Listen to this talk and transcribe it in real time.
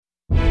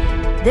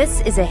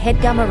This is a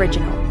HeadGum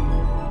original.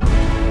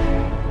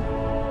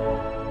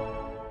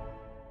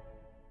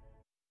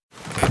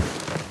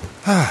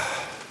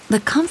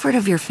 The comfort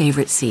of your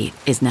favorite seat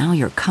is now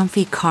your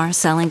comfy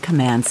car-selling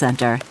command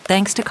center,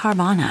 thanks to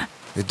Carvana.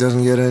 It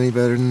doesn't get any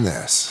better than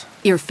this.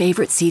 Your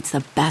favorite seat's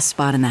the best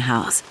spot in the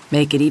house.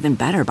 Make it even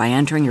better by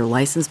entering your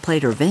license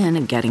plate or VIN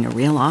and getting a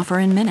real offer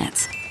in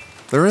minutes.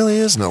 There really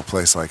is no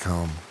place like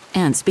home.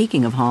 And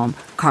speaking of home,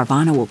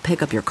 Carvana will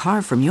pick up your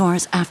car from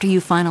yours after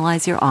you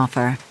finalize your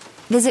offer.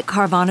 Visit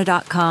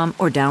Carvana.com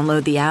or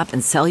download the app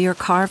and sell your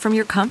car from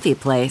your comfy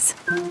place.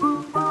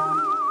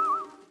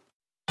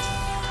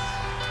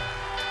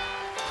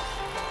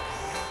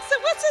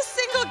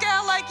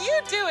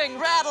 Doing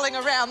rattling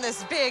around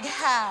this big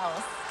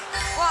house?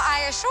 Well,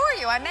 I assure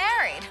you, I'm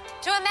married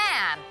to a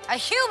man, a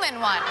human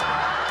one.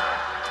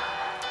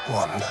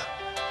 Wanda.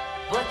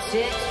 What's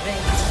it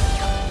ring?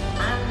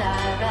 And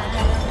I ran.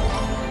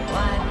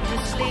 Why did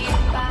you sleep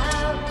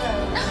out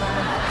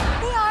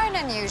of We are an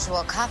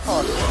unusual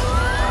couple.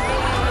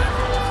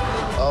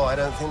 Oh, I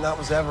don't think that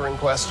was ever in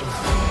question.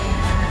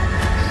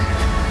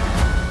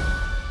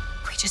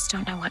 We just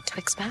don't know what to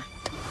expect.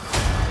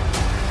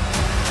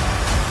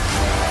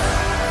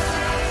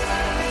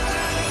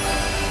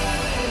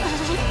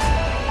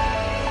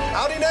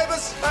 Howdy,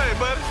 neighbors. Hey,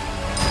 buddy.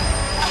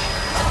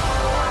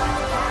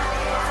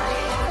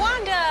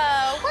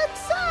 Wanda,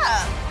 what's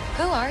up?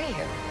 Who are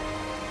you?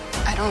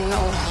 I don't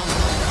know.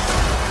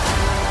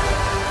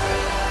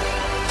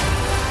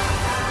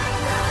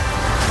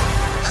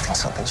 I think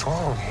something's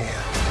wrong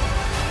here.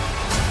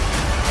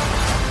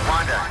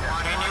 Wanda,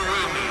 can you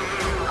read me?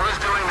 Who's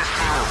doing this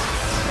to you?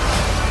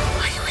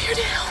 Are you here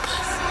to help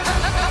us?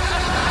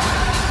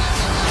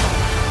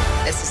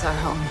 This is our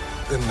home.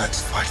 Then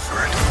let's fight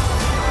for it.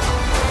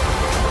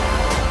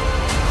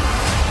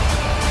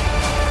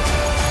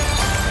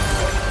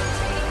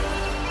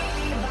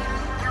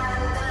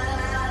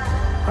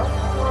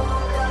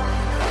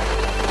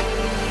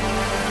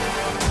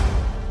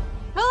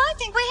 Well, I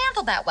think we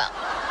handled that well.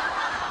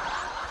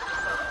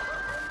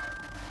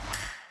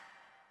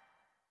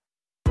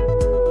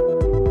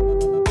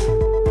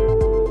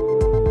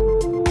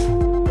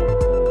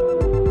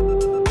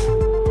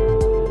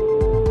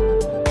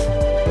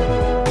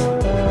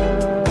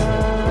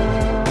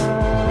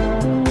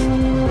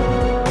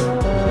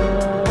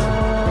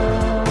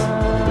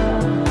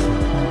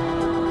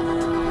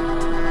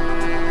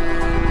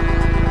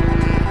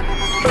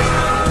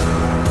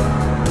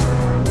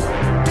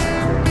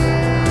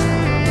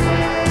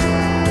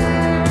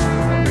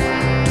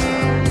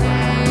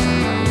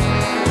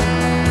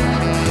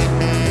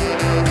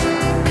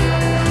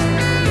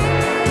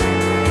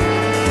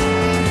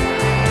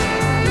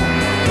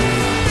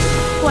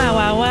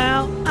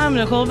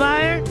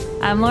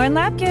 I'm Lauren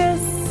Lapkus.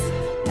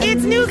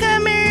 It's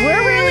newcomers.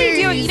 We're really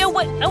doing. You know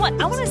what? I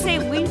want to say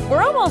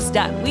we're almost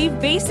done.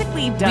 We've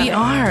basically done. We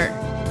are,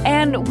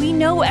 and we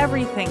know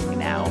everything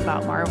now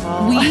about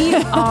Marvel. We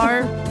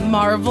are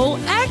Marvel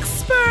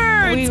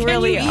experts. We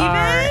really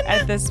are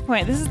at this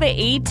point. This is the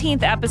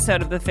 18th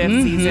episode of the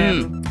 5th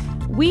season.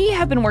 We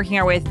have been working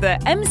our way through the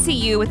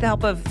MCU with the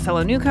help of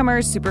fellow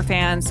newcomers,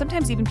 superfans,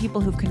 sometimes even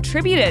people who've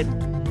contributed.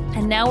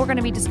 And now we're going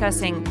to be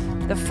discussing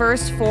the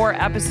first 4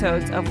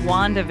 episodes of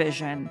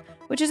WandaVision,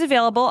 which is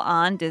available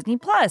on Disney+.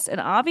 And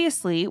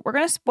obviously, we're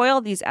going to spoil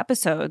these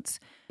episodes.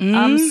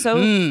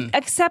 So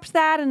accept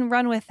that and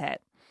run with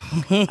it.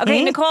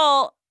 Okay,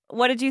 Nicole,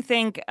 what did you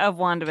think of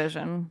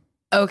WandaVision?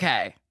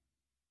 Okay.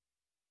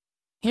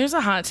 Here's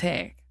a hot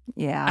take.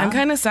 Yeah. I'm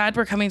kind of sad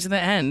we're coming to the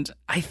end.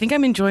 I think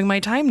I'm enjoying my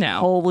time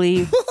now.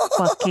 Holy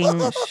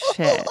fucking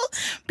shit.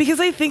 Because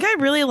I think I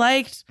really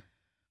liked...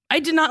 I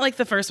did not like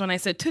the first one. I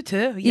said,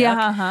 tutu.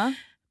 Yeah,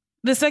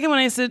 The second one,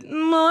 I said,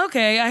 well,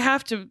 okay, I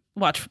have to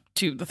watch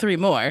 2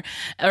 more.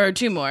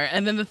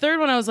 And then the third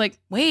one, I was like,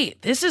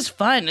 wait, this is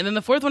fun. And then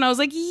the fourth one, I was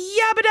like,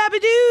 yabba dabba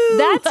doo.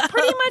 That's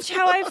pretty much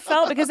how I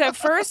felt, because at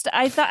first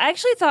I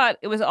actually thought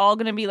it was all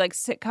going to be like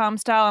sitcom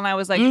style. And I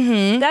was like,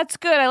 that's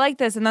good. I like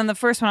this. And then the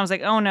first one, I was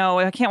like, oh no,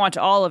 I can't watch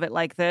all of it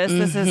like this.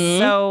 This is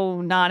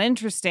so not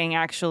interesting,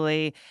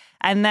 actually.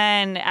 And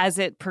then as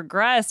it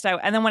progressed,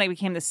 and then when it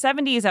became the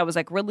 70s, I was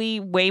like really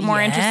way more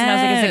interested. I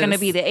was like, is it going to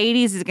be the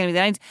 80s? Is it going to be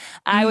the 90s?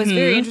 I was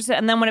very interested.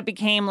 And then when it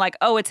became like,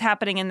 oh, it's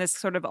happening in this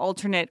sort of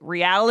alternate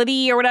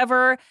reality or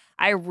whatever,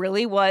 I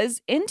really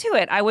was into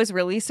it. I was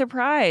really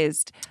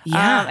surprised.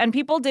 Yeah. And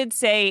people did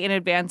say in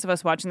advance of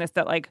us watching this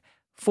that like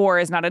 4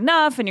 is not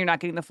enough and you're not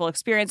getting the full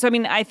experience. So, I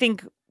mean, I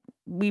think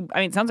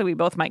it sounds like we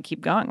both might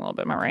keep going a little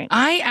bit. Am I right?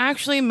 I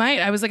actually might.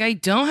 I was like, I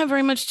don't have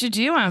very much to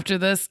do after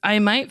this. I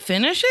might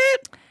finish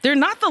it. They're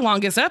not the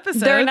longest episodes.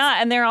 They're not.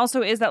 And there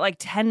also is that like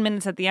 10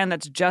 minutes at the end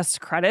that's just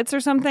credits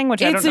or something,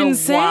 which I don't know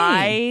insane.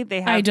 why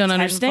they have I don't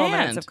 10 understand. full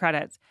minutes of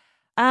credits.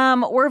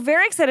 We're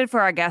very excited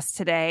for our guest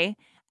today,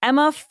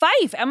 Emma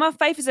Fyffe. Emma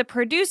Fyffe is a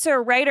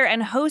producer, writer,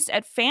 and host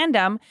at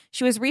Fandom.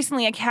 She was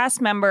recently a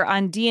cast member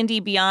on D&D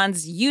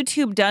Beyond's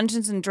YouTube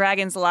Dungeons &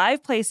 Dragons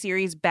live play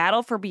series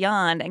Battle for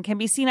Beyond and can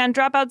be seen on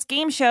Dropout's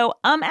game show,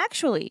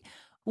 Actually.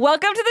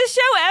 Welcome to the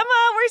show,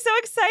 Emma. We're so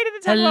excited to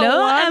talk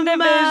about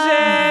Emma.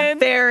 WandaVision.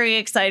 Very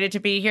excited to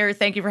be here.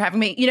 Thank you for having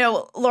me. You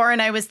know, Lauren,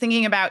 I was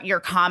thinking about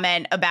your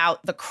comment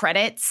about the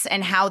credits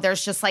and how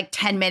there's just like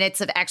 10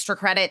 minutes of extra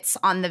credits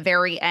on the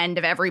very end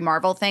of every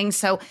Marvel thing.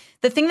 So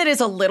the thing that is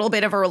a little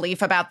bit of a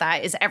relief about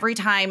that is every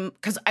time,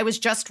 because I was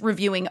just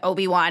reviewing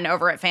Obi-Wan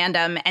over at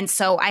Fandom, and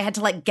so I had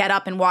to like get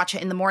up and watch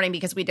it in the morning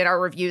because we did our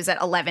reviews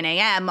at 11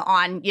 a.m.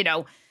 on, you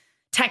know,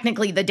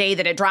 technically the day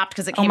that it dropped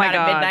because it came out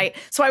at midnight.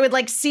 So I would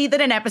like see that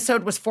an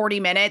episode was 40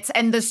 minutes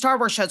and the Star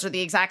Wars shows are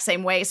the exact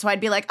same way. So I'd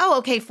be like, oh,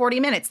 okay,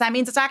 40 minutes. That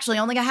means it's actually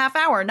only a half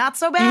hour. Not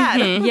so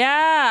bad. Mm-hmm.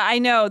 Yeah, I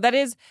know. That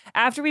is,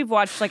 after we've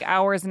watched like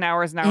hours and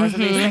hours and hours of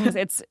these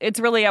things, it's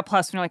really a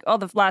plus when you're like, oh,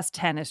 the last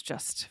 10 is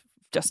just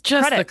credits.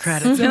 The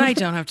credits. And I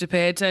don't have to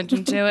pay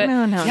attention to it.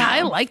 No.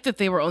 I like that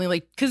they were only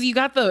like, because you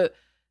got the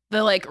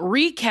like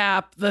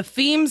recap, the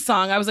theme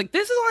song. I was like,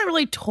 this is only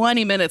really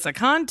 20 minutes of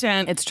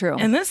content. It's true.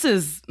 And this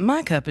is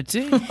my cup of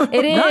tea.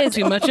 It is. Not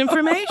too much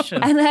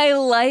information. And I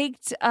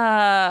liked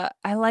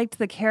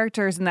the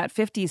characters in that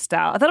 50s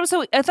style. I thought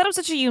it was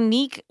such a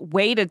unique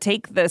way to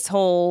take this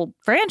whole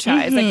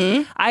franchise.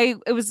 Like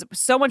it was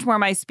so much more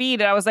my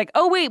speed. And I was like,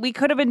 oh wait, we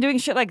could have been doing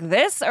shit like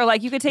this, or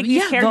like you could take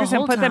these characters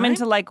and put them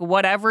into like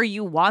whatever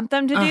you want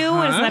them to do.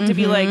 And it doesn't have to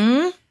be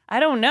like, I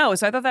don't know.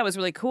 So I thought that was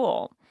really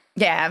cool.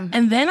 Yeah.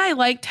 And then I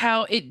liked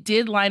how it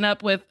did line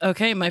up with,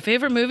 okay, my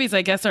favorite movies,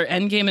 I guess, are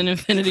Endgame and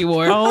Infinity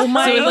War. Oh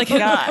my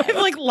God. It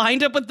like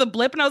lined up with the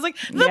blip, and I was like,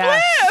 the blip!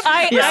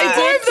 I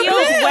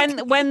did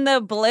feel when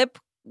the blip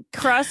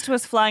crust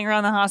was flying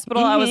around the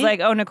hospital, I was like,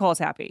 oh, Nicole's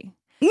happy.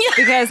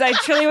 Because I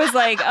truly was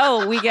like,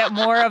 oh, we get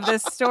more of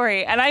this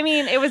story. And I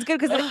mean, it was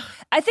good because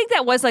I think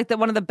that was like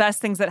one of the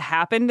best things that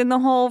happened in the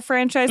whole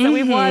franchise that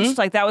we've watched.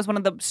 Like that was one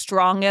of the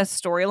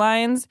strongest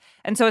storylines.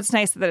 And so it's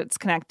nice that it's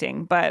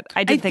connecting. But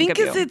I did think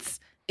of you.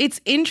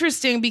 It's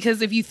interesting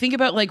because if you think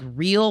about like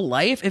real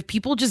life, if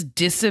people just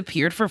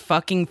disappeared for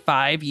fucking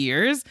 5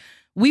 years,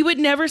 we would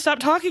never stop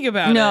talking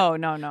about it.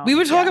 No. We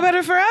would talk about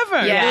it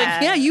forever. Yeah.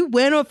 Like, you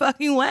went a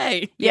fucking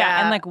way.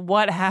 Yeah. And like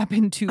what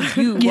happened to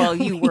you while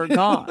you were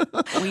gone?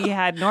 We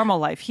had normal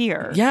life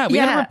here. Yeah, we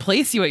had to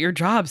replace you at your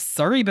job.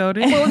 Sorry about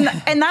it. Well,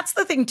 and that's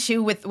the thing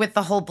too with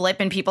the whole blip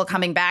and people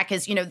coming back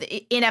is, you know,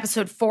 in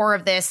episode 4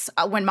 of this,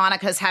 when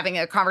Monica's having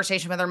a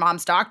conversation with her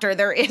mom's doctor,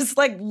 there is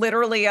like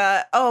literally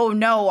oh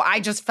no, I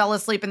just fell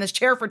asleep in this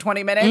chair for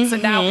 20 minutes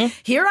and now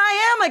here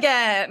I am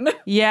again.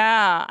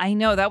 Yeah, I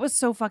know. That was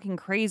so fucking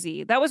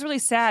crazy. That was really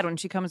sad when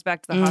she comes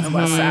back to the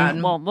hospital.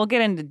 Sad. Well, we'll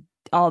get into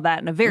all that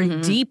in a very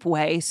deep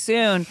way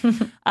soon.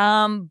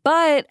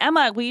 But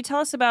Emma, will you tell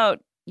us about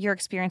your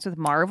experience with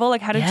Marvel?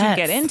 Like, how did you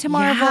get into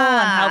Marvel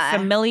and how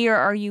familiar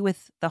are you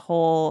with the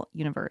whole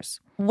universe?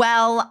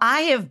 Well,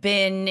 I have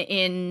been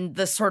in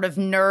the sort of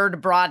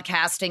nerd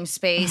broadcasting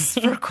space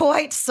for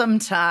quite some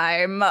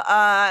time.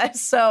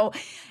 So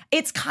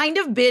it's kind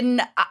of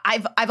been,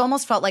 I've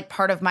almost felt like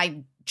part of my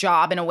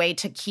job in a way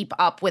to keep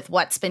up with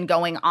what's been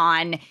going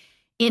on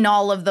in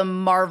all of the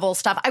Marvel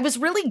stuff. I was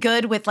really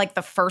good with like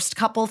the first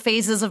couple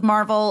phases of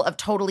Marvel of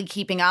totally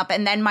keeping up.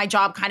 And then my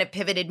job kind of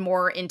pivoted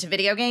more into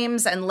video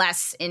games and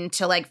less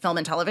into like film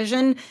and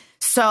television.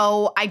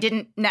 So I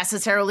didn't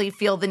necessarily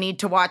feel the need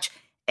to watch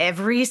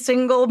every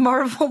single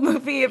Marvel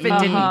movie if it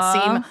didn't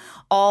seem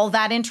all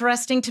that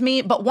interesting to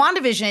me. But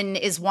WandaVision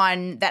is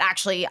one that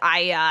actually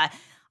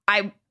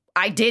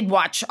I did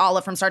watch all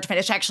of from start to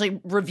finish. I actually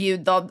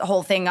reviewed the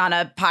whole thing on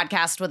a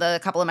podcast with a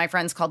couple of my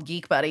friends called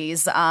Geek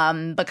Buddies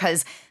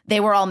because they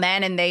were all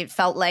men and they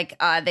felt like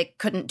they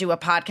couldn't do a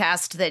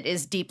podcast that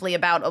is deeply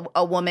about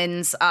a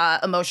woman's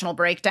emotional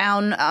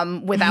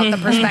breakdown without the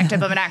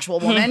perspective of an actual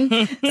woman.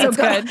 So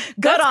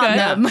good on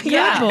them.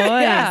 Yeah. Good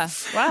boys. Yeah.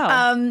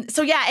 Wow.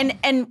 So yeah,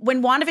 and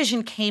when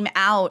WandaVision came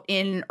out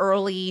in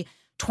early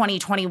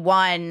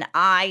 2021,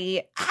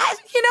 I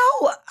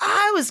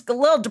was a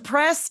little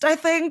depressed, I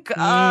think.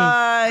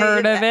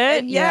 Heard of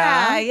it?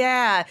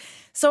 Yeah.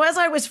 So as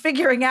I was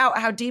figuring out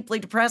how deeply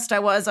depressed I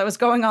was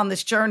going on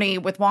this journey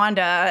with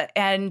Wanda,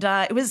 and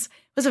it was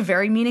a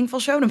very meaningful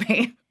show to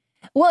me.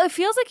 Well, it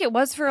feels like it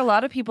was for a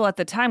lot of people at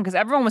the time because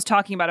everyone was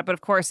talking about it, but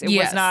of course it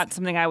was not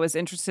something I was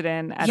interested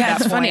in at that point. Yeah,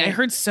 it's funny. I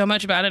heard so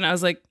much about it and I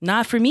was like,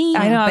 not for me.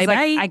 I know. I was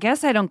Bye-bye. like, I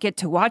guess I don't get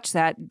to watch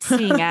that,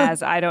 seeing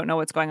as I don't know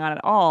what's going on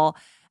at all.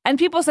 And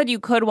people said you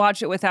could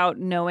watch it without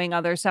knowing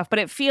other stuff, but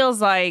it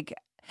feels like,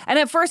 and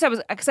at first I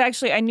was, because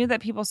actually I knew that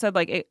people said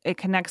like it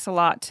connects a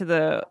lot to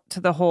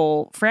the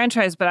whole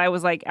franchise, but I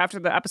was like, after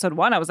the episode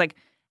 1, I was like,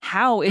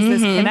 how is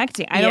this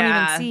connecting? I don't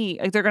even see,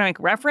 like they're going to make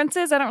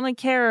references. I don't really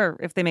care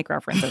if they make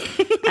references.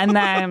 And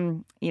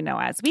then,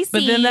 as we see.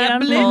 But then that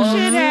blip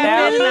shit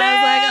happened. And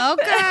I was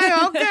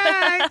like,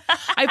 okay.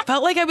 I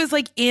felt like I was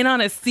like in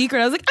on a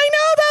secret. I was like, I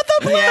know about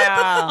the blip.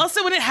 Yeah.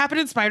 Also, when it happened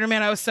in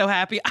Spider-Man, I was so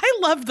happy. I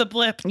loved the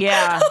blip.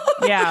 Yeah.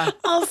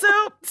 Also,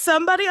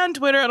 somebody on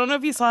Twitter, I don't know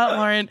if you saw it,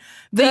 Lauren,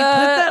 they put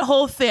that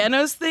whole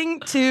Thanos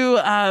thing to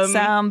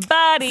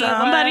somebody,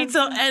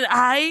 and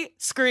I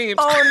screamed.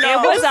 Oh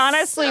no. It was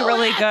honestly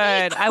really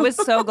good. I was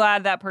so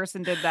glad that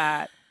person did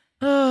that.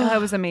 That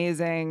was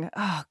amazing.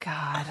 Oh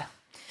God.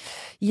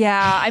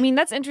 Yeah, I mean,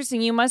 that's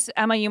interesting.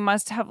 Emma, you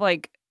must have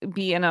like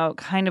be in a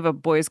kind of a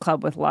boys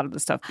club with a lot of the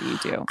stuff that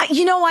you do.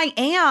 You know, I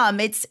am.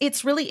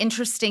 It's really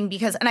interesting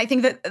because, and I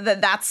think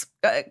that's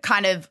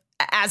kind of,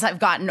 as I've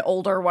gotten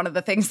older, one of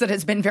the things that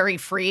has been very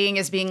freeing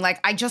is being like,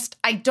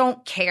 I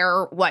don't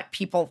care what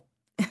people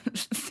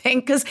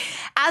think. Because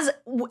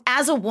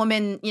as a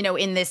woman, you know,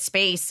 in this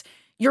space,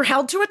 you're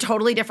held to a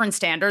totally different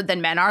standard than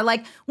men are.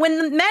 Like,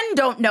 when men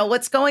don't know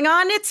what's going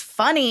on, it's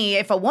funny.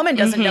 If a woman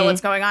doesn't know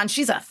what's going on,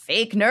 she's a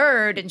fake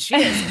nerd, and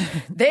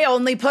they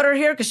only put her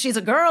here because she's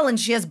a girl and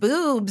she has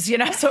boobs, you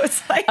know? So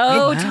it's like,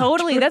 oh,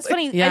 totally. That's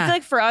funny. Yeah. I feel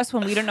like for us,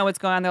 when we don't know what's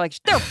going on, they're like,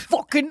 they're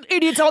fucking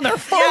idiots on their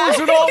phones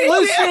and all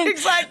listening. Yeah,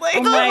 exactly.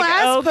 The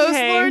last post,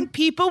 Lauren,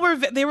 people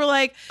they were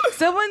like,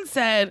 someone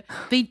said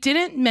they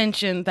didn't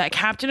mention that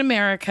Captain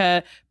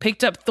America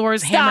picked up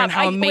Thor's hammer and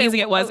how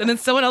amazing it was. And then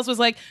someone else was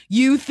like,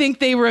 you think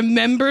they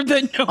remembered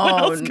that no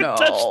one else could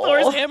touch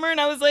Thor's hammer? And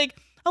I was like,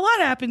 a lot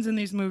happens in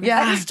these movies.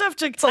 Yeah. It's tough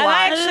to.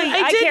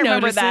 I can't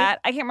remember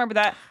that. I can't remember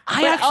that.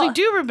 I actually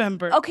do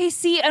remember. Okay,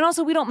 see, and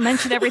also we don't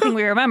mention everything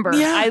we remember.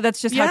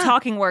 That's just how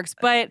talking works.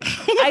 But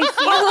I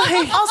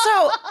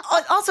feel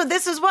like also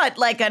this is what,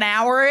 like an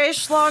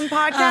hour-ish long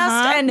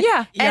podcast, and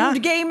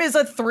Endgame is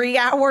a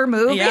 3-hour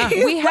movie. Yeah.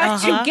 We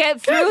have to get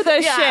through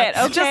the shit.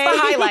 Okay, just the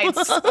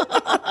highlights.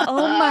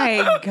 Oh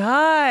my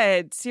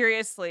god,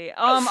 seriously.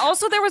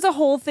 Also, there was a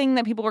whole thing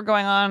that people were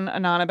going on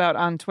and on about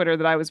on Twitter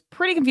that I was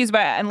pretty confused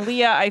about, and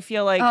Leah, I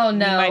feel like we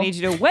might need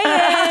you to weigh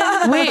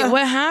in. Wait,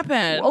 what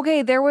happened?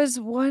 Okay, there was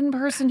one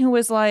person who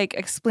was like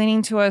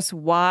explaining to us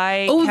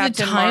why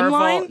Captain the timeline?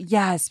 Marvel.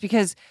 Yes,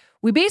 because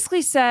we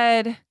basically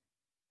said,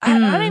 I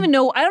don't even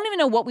know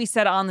what we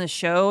said on the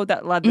show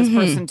that led this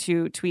person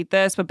to tweet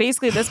this, but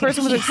basically this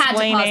person was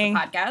explaining.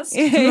 Had to pause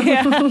the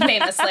podcast,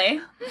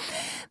 famously.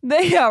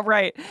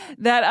 Right.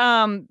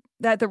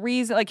 That the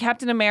reason, like,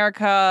 Captain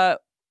America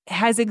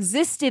has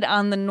existed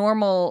on the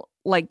normal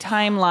like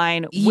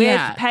timeline with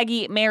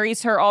Peggy,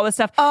 marries her, all this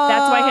stuff.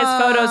 That's why his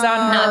photo's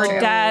on her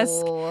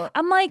desk.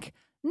 I'm like,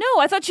 no,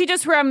 I thought she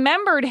just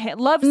remembered him,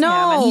 loves him,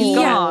 and he's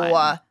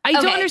gone. I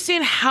don't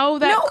understand how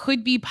that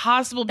could be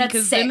possible,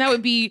 because then that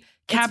would be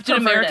Captain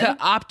America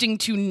opting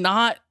to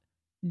not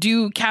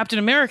do Captain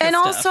America and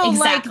stuff. Also,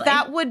 like,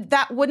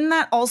 wouldn't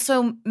that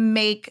also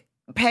make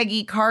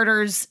Peggy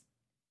Carter's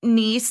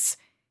niece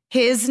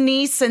his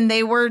niece, and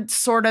they were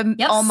sort of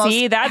almost.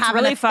 See, that's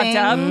really fucked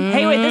up.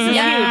 Hey, wait, this is huge.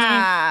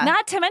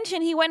 Not to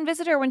mention, he went and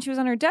visited her when she was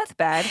on her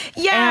deathbed.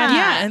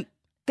 And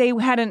they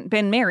hadn't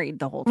been married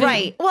the whole thing.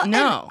 Right. Well,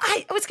 no.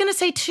 I was going to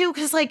say, too,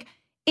 because, like,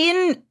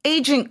 in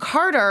Agent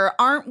Carter,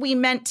 aren't we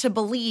meant to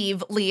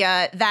believe,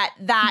 Leah,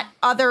 that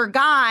other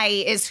guy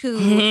is who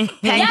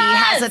Peggy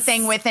has a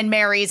thing with and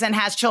marries and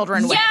has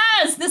children with?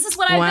 Yes! This is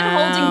what I've been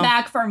holding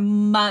back for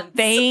months.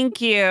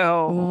 Thank you.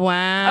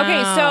 Wow.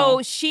 Okay,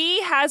 so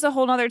she has a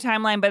whole nother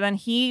timeline, but then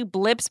he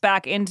blips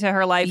back into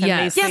her life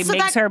and basically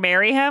makes her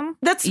marry him.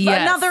 That's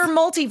another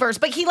multiverse,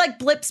 but he, like,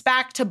 blips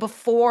back to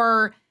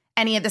before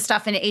any of the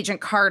stuff in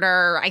Agent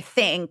Carter, I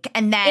think,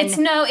 and then trust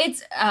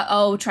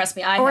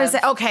me, is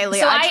it okay,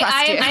 Leah? So I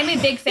trust you. I'm a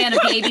big fan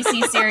of the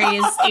ABC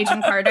series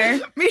Agent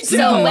Carter. Me too.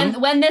 So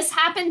when this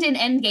happened in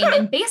Endgame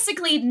and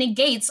basically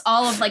negates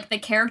all of like the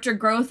character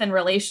growth and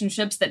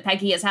relationships that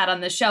Peggy has had on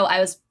the show, I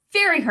was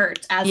very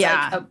hurt as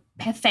like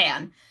a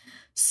fan.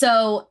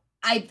 So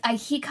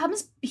he time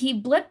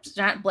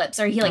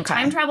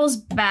travels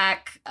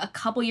back a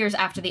couple years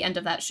after the end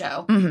of that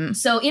show.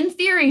 So in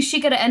theory, she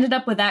could have ended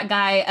up with that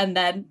guy, and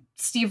then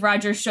Steve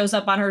Rogers shows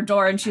up on her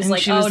door, and she's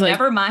like,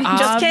 never mind.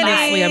 Just kidding.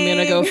 Obviously, I'm going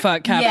to go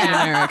fuck Captain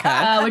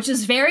America. Which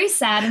is very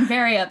sad and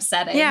very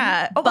upsetting.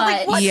 Yeah. But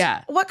like,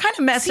 what kind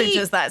of message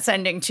is that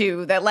sending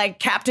to that, like,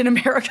 Captain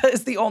America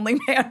is the only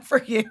man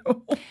for you?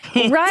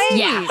 Right.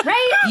 Yeah.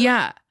 Right?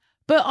 Yeah.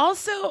 But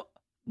also,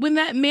 when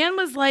that man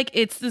was like,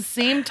 it's the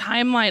same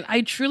timeline, I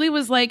truly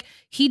was like,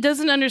 he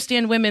doesn't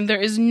understand women. There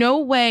is no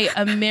way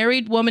a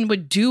married woman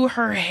would do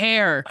her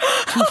hair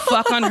to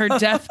fuck on her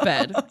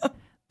deathbed.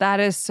 That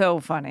is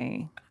so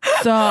funny.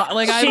 So,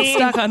 like, I'm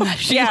stuck on that.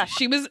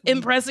 She was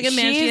impressing a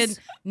man she had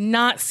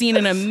not seen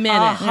in a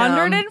minute.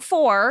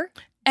 104,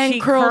 and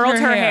she curled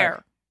her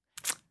hair.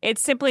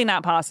 It's simply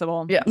not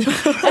possible. Yeah.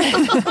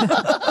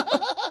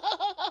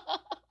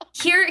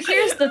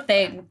 Here's the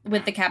thing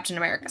with the Captain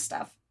America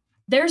stuff.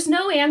 There's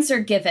no answer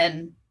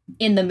given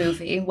in the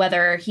movie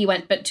whether he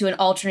went to an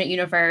alternate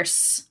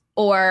universe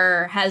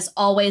or has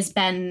always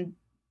been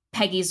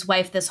Peggy's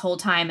wife this whole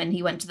time, and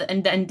he went to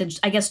and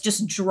I guess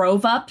just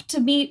drove up to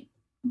meet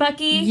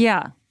Bucky.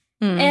 Yeah.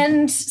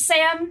 And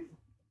Sam,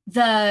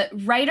 the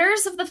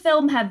writers of the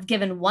film have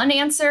given one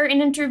answer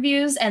in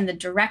interviews, and the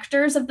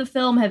directors of the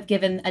film have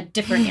given a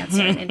different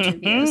answer in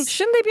interviews.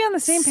 Shouldn't they be on the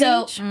same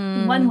page? So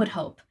one would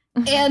hope.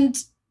 And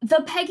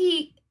the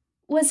Peggy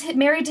was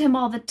married to him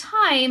all the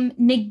time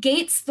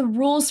negates the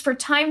rules for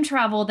time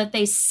travel that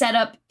they set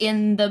up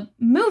in the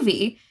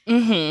movie.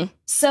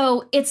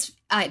 So it's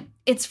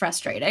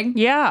frustrating.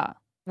 Yeah.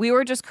 We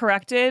were just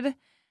corrected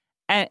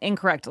And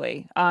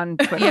incorrectly on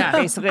Twitter.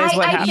 Basically, is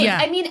what happened.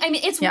 I mean,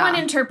 it's one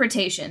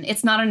interpretation.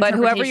 It's not an but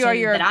interpretation whoever you are,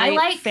 you're that a great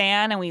I like.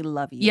 fan, and we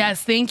love you.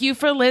 Yes, thank you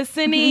for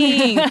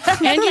listening.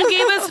 And you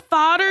gave us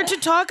fodder to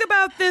talk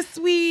about this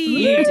week.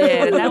 You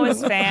did, and that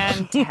was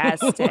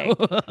fantastic.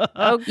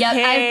 Okay.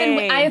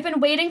 Yeah, I've been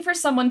waiting for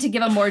someone to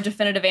give a more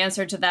definitive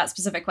answer to that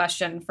specific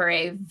question for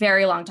a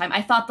very long time.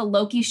 I thought the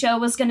Loki show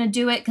was going to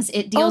do it because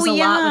it deals a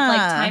lot with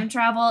like time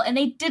travel, and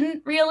they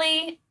didn't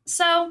really.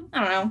 So, I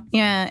don't know.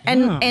 Yeah.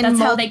 And that's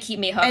how they keep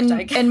me hooked,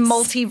 I guess. And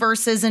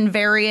multiverses and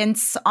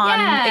variants on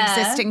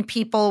existing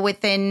people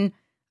within,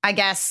 I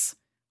guess,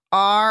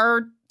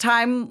 our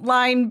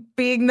timeline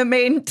being the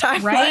main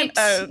timeline. Right?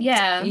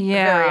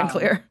 Very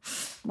unclear.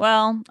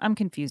 Well, I'm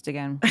confused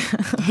again.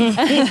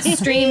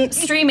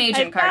 Stream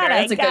Agent Carter.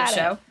 That's a good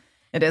show.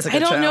 It is a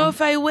good show. I don't know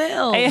if I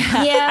will.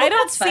 I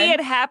don't see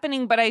it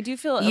happening, but I do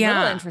feel a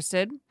little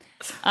interested.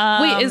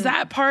 Wait, is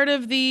that part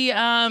of the,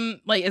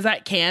 is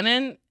that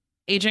canon?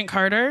 Agent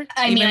Carter?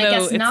 I mean, I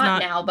guess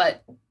not now,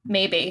 but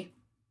maybe.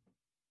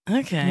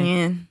 Okay.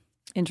 Yeah.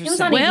 Interesting. It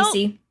was on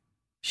ABC.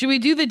 Should we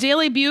do the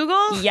Daily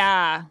Bugle?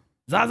 Yeah.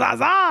 Za, za,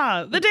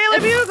 za! The Daily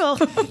Bugle!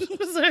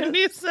 This is our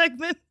new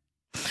segment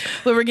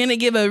where we're going to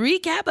give a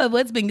recap of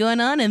what's been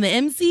going on in the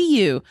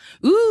MCU.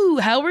 Ooh,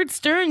 Howard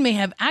Stern may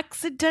have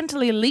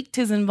accidentally leaked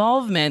his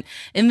involvement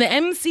in the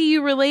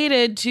MCU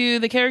related to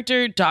the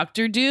character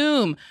Doctor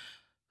Doom,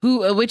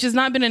 which has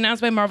not been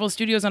announced by Marvel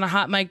Studios on a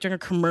hot mic during a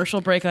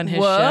commercial break on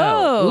his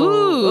show.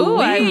 Ooh,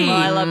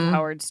 I love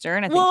Howard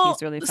Stern. I think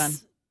he's really fun.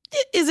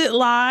 Is it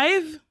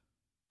live?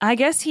 I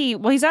guess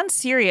he's on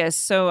Sirius,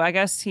 so I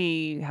guess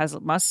he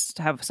must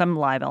have some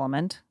live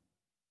element,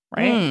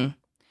 right?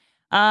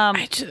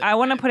 I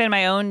want to put in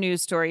my own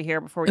news story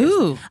here before we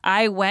go.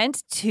 I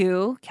went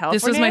to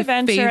California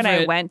Adventure and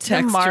I went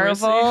to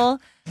Marvel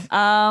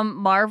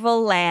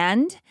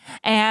Land,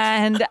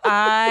 and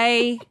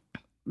I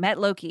met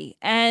Loki.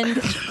 And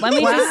let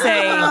me just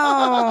say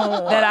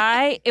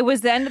that it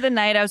was the end of the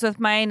night. I was with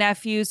my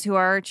nephews who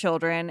are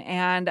children,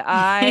 and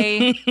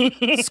I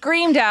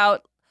screamed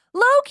out,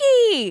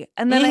 Loki!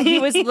 And then he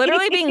was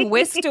literally being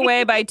whisked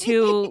away by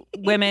two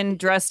women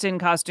dressed in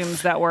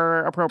costumes that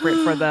were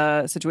appropriate for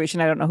the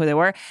situation. I don't know who they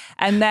were.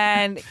 And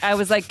then I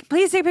was like,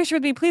 please take a picture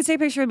with me. Please take a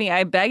picture with me.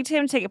 I begged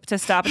him to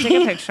stop and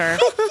take a picture.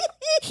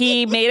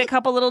 He made a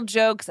couple little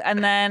jokes,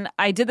 and then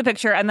I did the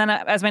picture. And then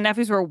as my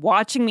nephews were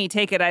watching me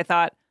take it, I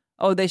thought,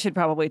 oh, they should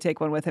probably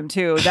take one with him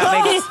too.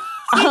 That makes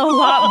a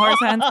lot more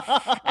sense.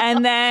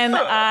 And then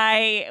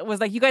I was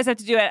like, you guys have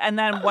to do it. And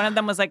then one of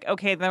them was like,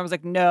 okay. Then I was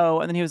like, no.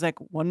 And then he was like,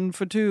 1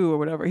 for 2 or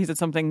whatever. He said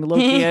something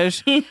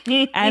Loki-ish.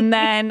 And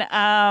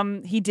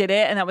then he did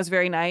it, and that was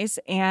very nice.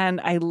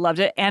 And I loved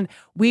it. And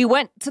we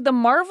went to the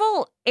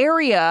Marvel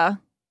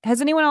area.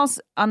 Has anyone else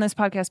on this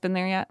podcast been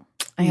there yet?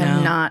 I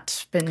have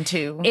not been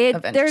to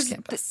Avengers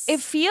Campus. It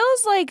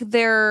feels like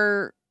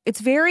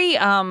it's very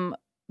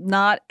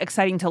not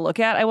exciting to look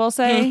at, I will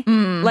say.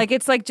 Like,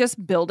 it's like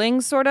just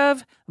buildings, sort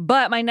of.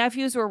 But my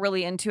nephews were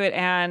really into it,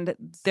 and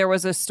there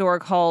was a store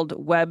called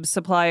Web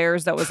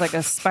Suppliers that was like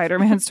a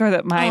Spider-Man store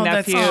that my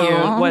nephew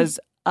was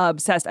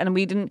obsessed. And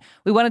we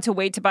wanted to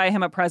wait to buy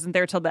him a present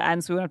there till the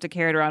end, so we wouldn't have to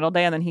carry it around all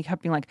day. And then he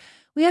kept being like,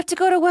 we have to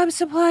go to Web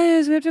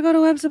Suppliers. We have to go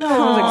to Web Suppliers.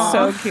 I was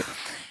like, so cute.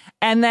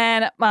 And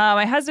then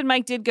my husband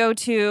Mike did go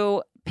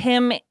to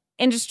Pym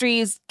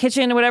Industries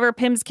Kitchen, whatever,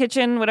 Pym's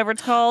Kitchen, whatever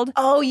it's called.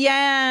 Oh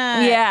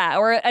yeah.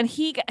 Yeah. And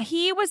he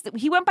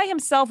went by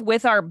himself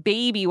with our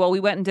baby while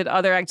we went and did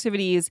other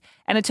activities,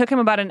 and it took him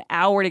about an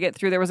hour to get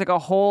through. There was like a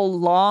whole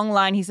long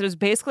line. He said it was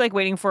basically like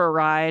waiting for a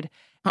ride.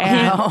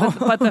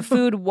 But the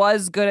food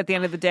was good at the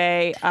end of the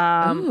day.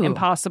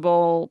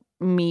 Impossible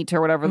meat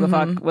or whatever the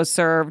fuck was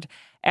served.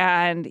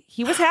 And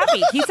he was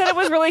happy. He said it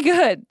was really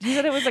good. He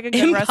said it was like a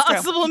good restaurant.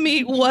 Impossible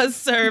meat was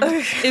served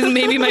is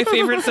maybe my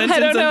favorite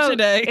sentence of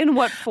today. In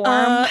what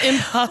form?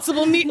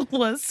 Impossible meat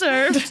was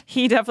served.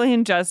 He definitely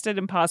ingested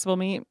impossible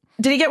meat.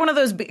 Did he get one of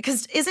those?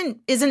 Because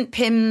isn't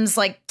Pym's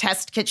like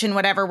test kitchen,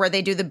 whatever, where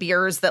they do the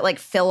beers that like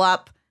fill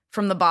up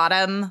from the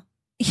bottom?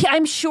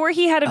 I'm sure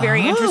he had a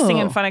very interesting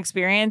and fun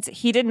experience.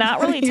 He did not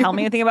really tell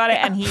me anything about it,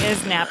 and he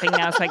is napping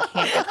now, so I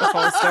can't get the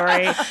full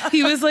story.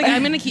 He was like,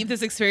 I'm going to keep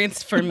this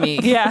experience for me.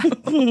 Yeah.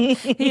 He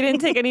didn't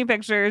take any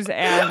pictures,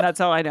 and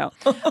that's all I know.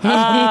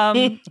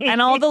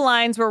 And all the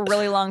lines were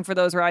really long for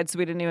those rides, so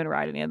we didn't even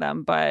ride any of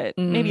them, but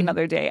maybe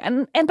another day.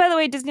 And by the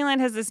way,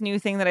 Disneyland has this new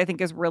thing that I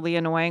think is really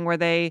annoying where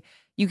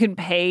you can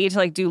pay to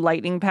like do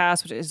Lightning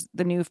Pass, which is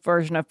the new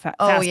version of Fast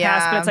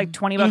Pass, but it's like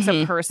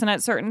 $20 a person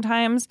at certain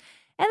times.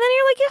 And then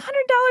you're like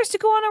 $100 to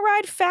go on a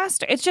ride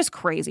faster. It's just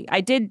crazy. I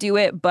did do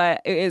it,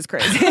 but it is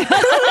crazy.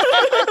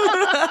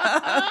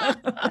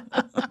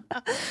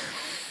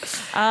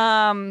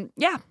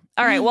 Yeah.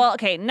 All right. Well,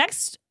 okay.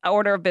 Next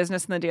order of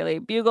business in the Daily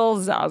Bugle,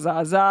 is that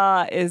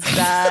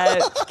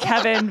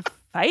Kevin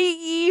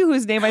Feige,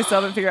 whose name I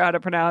still haven't figured out how to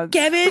pronounce.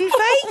 Kevin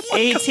Feige.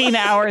 18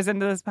 hours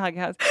into this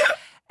podcast.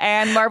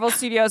 And Marvel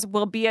Studios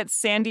will be at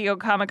San Diego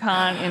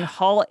Comic-Con in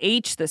Hall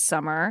H this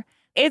summer.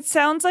 It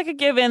sounds like a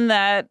given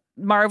that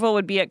Marvel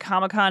would be at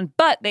Comic-Con,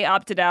 but they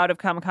opted out of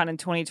Comic-Con in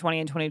 2020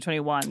 and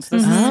 2021. So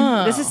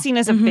this is seen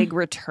as a big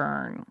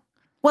return.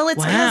 Well,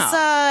 it's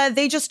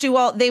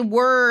because they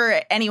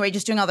were anyway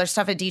just doing all their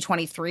stuff at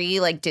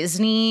D23, like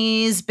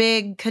Disney's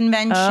big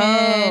convention.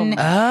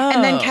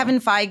 And then Kevin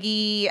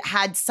Feige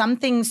had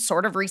something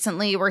sort of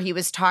recently where he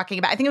was talking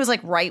about, I think it was like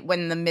right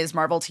when the Ms.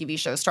 Marvel TV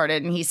show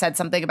started, and he said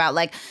something about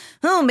like,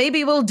 oh,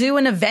 maybe we'll do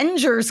an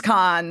Avengers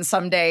Con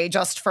someday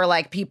just for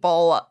like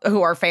people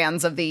who are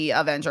fans of the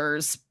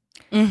Avengers.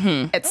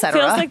 Etc.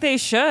 Feels like they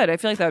should. I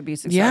feel like that would be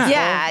successful.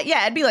 Yeah.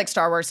 It'd be like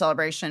Star Wars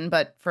Celebration,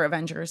 but for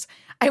Avengers.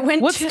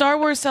 What's Star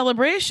Wars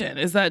Celebration?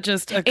 Is that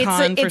just a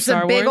con for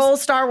Star Wars? It's a big old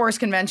Star Wars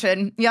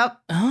convention. Yep.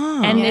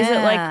 Oh. And is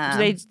it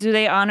like do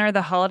they honor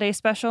the holiday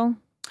special?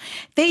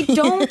 They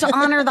don't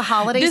honor the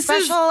holiday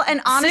special,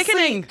 and honestly,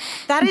 sickening.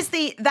 that is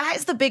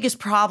the biggest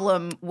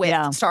problem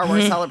with Star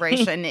Wars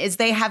Celebration is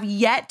they have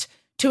yet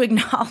to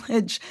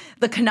acknowledge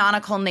the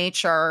canonical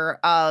nature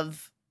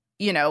of,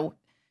 you know,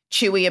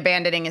 Chewie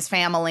abandoning his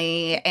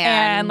family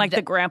and like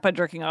the grandpa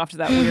jerking off to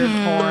that weird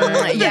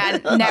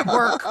porn.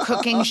 Network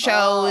cooking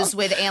shows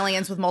with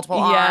aliens with multiple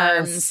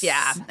arms.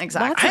 Yeah,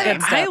 exactly.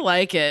 I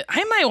like it.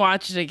 I might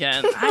watch it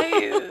again.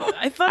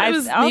 I thought it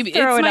was it's my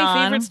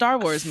favorite Star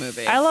Wars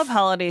movie. I love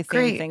holiday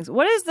themed things.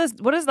 What is this?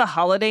 What is the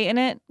holiday in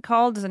it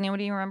called? Does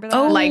anybody remember that?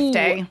 Oh, Life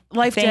Day.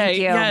 Life Day. Thank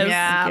you. Yes.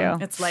 Yeah, Thank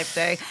you. it's Life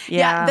Day.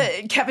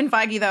 Yeah. Kevin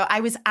Feige though,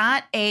 I was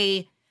at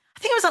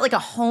I think it was at like a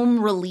home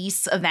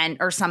release event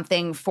or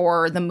something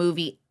for the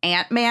movie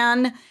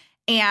Ant-Man.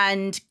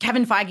 And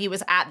Kevin Feige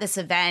was at this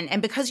event.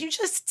 And because you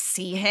just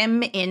see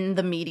him in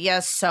the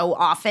media so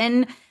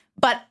often,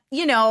 but,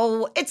 you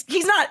know,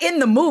 he's not in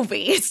the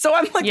movie. So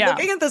I'm like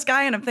looking at this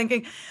guy and I'm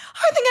thinking,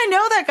 I think I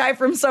know that guy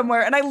from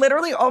somewhere. And I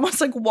literally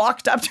almost like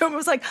walked up to him and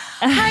was like,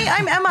 hi,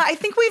 I'm Emma. I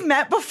think we've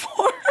met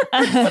before.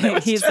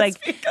 He's like,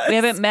 we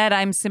haven't met.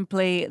 I'm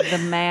simply the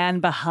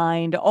man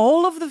behind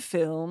all of the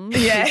films.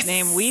 Yes. Whose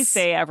name we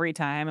say every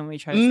time and we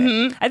try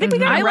to say. I think we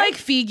got it right. like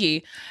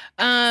Feige.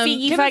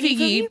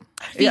 Feige.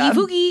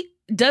 Feige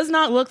does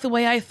not look the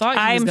way I thought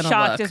he was going to look.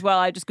 I'm shocked as well.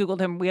 I just Googled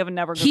him. We have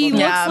never Googled him. He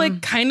looks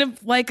like kind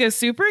of like a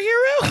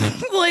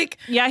superhero. Like,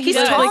 yeah, he's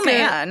a tall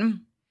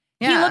man.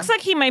 He looks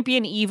like he might be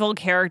an evil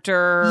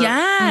character.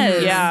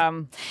 Yes.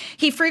 Yeah.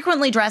 He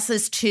frequently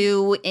dresses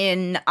too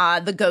in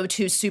the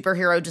go-to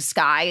superhero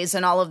disguise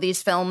in all of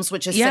these films,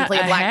 which is simply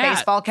a black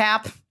baseball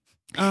cap.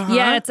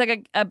 Yeah, it's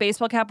like a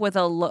baseball cap with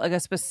a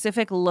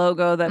specific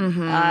logo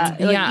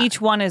that each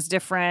one is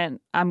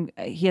different.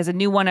 He has a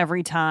new one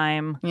every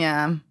time.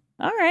 Yeah.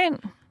 All right.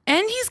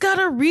 And he's got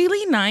a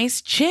really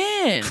nice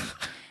chin.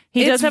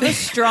 He does have a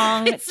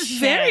strong It's chin.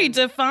 very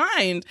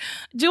defined.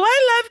 Do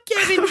I love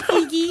Kevin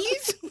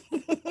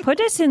Feige?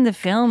 Put us in the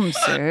film,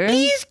 sir.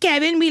 Please,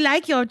 Kevin, we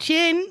like your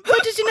chin.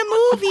 Put us in a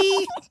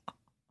movie.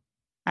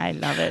 I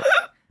love it.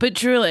 But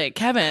truly,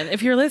 Kevin,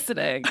 if you're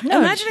listening,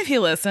 imagine if he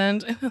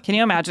listened. Can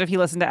you imagine if he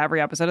listened to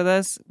every episode of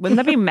this? Wouldn't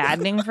that be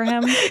maddening for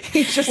him?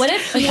 What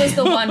if he was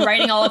the one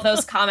writing all of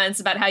those comments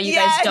about how you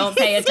guys don't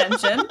pay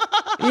attention?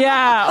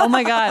 Yeah. Oh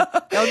my God.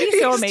 That would be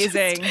so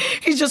amazing.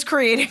 He's just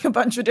creating a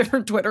bunch of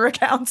different Twitter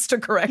accounts to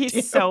correct you.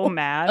 He's so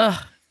mad.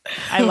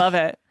 I love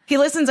it. He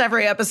listens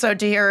every episode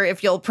to hear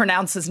if you'll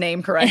pronounce his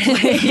name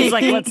correctly. He's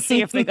like, let's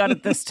see if they got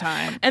it this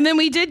time. And then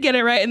we did get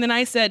it right. And then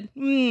I said,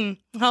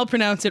 I'll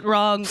pronounce it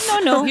wrong.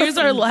 No. Here's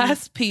our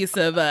last piece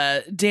of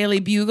Daily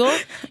Bugle.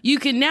 You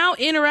can now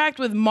interact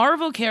with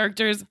Marvel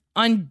characters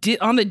on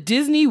the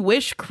Disney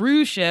Wish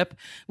cruise ship,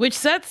 which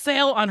sets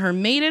sail on her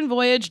maiden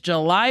voyage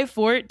July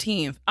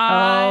 14th.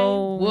 I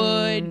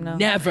would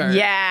never.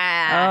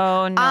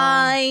 Yeah. Oh,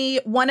 no.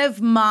 One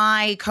of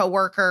my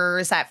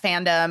coworkers at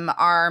Fandom,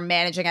 our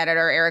managing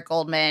editor, Eric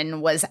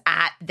Goldman, was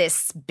at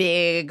this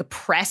big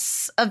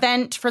press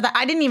event for that.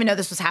 I didn't even know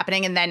this was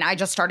happening. And then I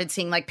just started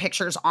seeing like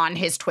pictures on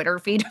his Twitter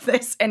feed of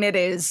this. And it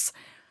is...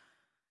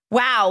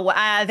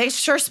 Wow, they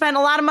sure spent a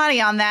lot of money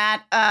on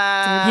that.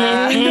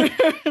 I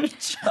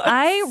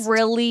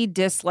really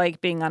dislike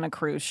being on a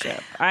cruise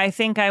ship. I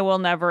think I will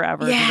never,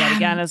 ever do that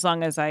again as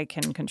long as I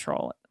can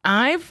control it.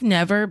 I've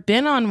never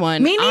been on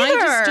one. Me neither. I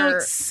just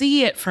don't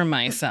see it for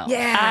myself.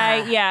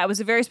 It was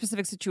a very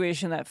specific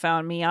situation that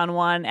found me on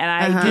one, and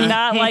I did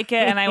not like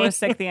it, and I was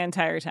sick the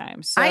entire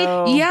time. So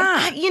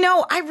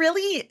I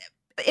really...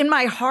 In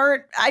my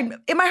heart,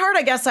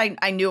 I guess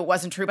I knew it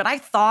wasn't true, but I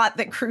thought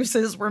that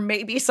cruises were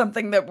maybe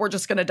something that we're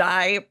just going to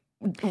die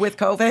with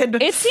COVID.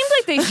 It seemed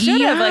like they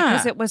should have,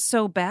 because it was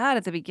so bad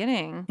at the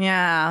beginning.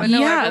 Yeah. But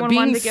no, everyone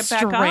wanted to get back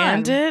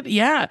stranded. on.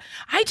 Yeah.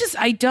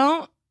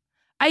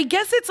 I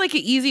guess it's like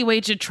an easy way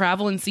to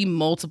travel and see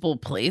multiple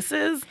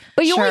places.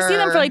 But you only see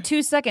them for like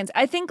 2 seconds.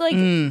 I think I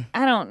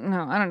don't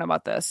know. I don't know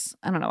about this.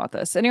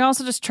 And you're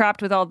also just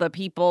trapped with all the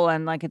people,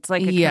 and like it's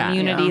like a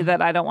community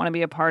that I don't want to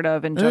be a part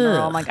of in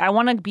general. I'm like, I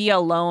want to be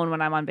alone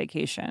when I'm on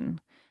vacation.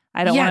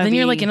 I don't want to be...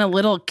 you're like in a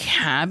little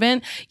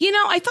cabin.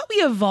 I thought we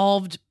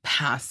evolved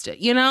past it.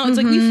 It's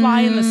like we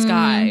fly in the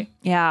sky.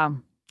 Yeah.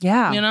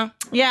 Yeah.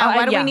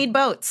 Why do we need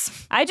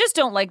boats? I just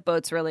don't like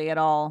boats really at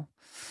all.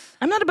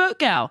 I'm not a boat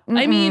gal.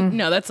 I mean,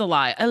 no, that's a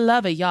lie. I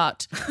love a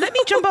yacht. Let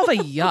me jump off a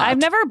yacht. I've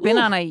never been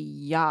on a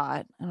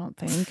yacht, I don't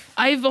think.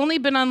 I've only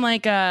been on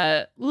like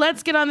a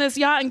let's get on this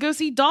yacht and go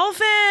see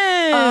dolphins.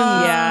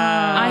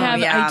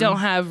 I don't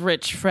have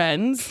rich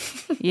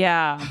friends.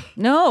 Yeah.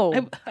 No.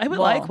 I would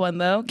like one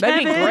though.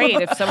 That'd Kevin. be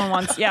great if someone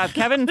wants. Yeah, if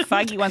Kevin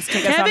Feige wants to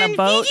take us on a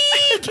boat.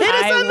 Get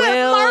us on the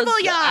Marvel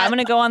yacht. I'm going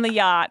to go on the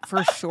yacht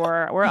for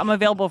sure. I'm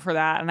available for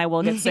that, and I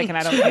will get sick, and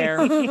I don't care.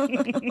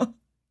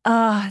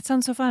 It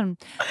sounds so fun.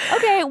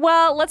 Okay,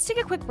 well, let's take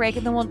a quick break,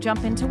 and then we'll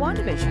jump into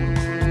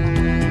WandaVision.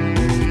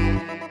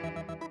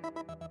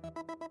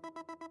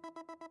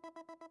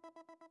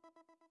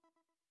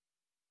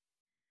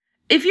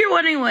 If you're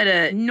wondering what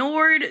a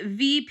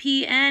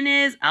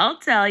NordVPN is, I'll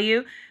tell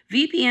you.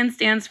 VPN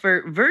stands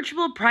for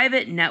Virtual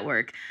Private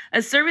Network,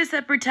 a service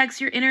that protects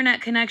your internet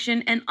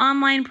connection and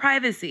online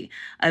privacy.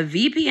 A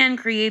VPN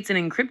creates an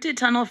encrypted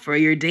tunnel for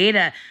your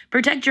data,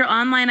 protect your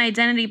online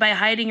identity by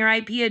hiding your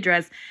IP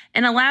address,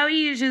 and allow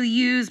you to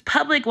use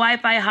public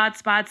Wi-Fi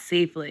hotspots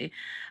safely.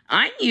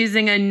 I'm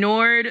using a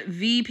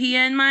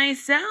NordVPN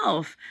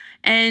myself.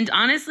 And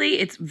honestly,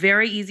 it's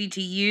very easy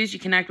to use. You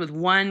connect with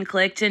one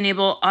click to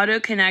enable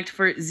auto-connect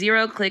for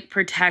zero-click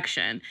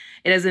protection.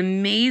 It has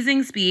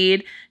amazing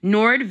speed.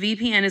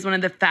 NordVPN is one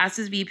of the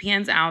fastest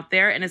VPNs out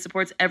there, and it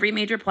supports every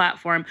major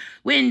platform: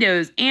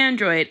 Windows,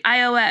 Android,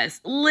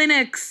 iOS,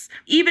 Linux,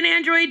 even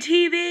Android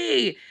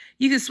TV.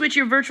 You can switch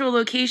your virtual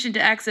location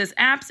to access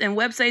apps and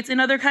websites in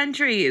other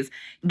countries.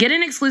 Get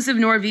an exclusive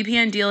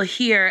NordVPN deal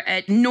here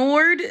at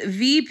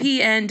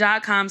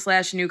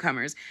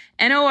nordvpn.com/newcomers.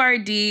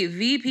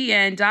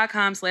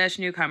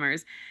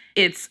 nordvpn.com/newcomers.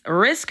 It's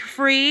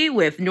risk-free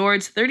with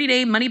Nord's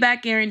 30-day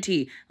money-back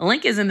guarantee. A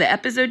link is in the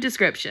episode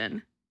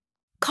description.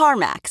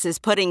 CarMax is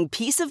putting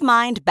peace of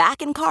mind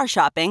back in car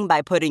shopping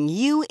by putting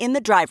you in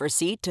the driver's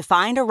seat to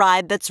find a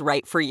ride that's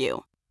right for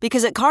you.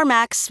 Because at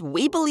CarMax,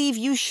 we believe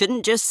you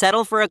shouldn't just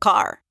settle for a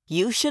car.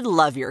 You should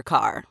love your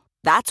car.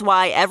 That's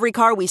why every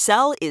car we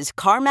sell is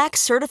CarMax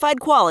certified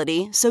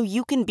quality, so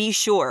you can be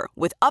sure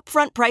with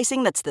upfront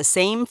pricing that's the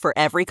same for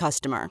every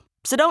customer.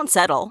 So don't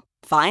settle.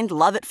 Find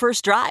love at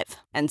first drive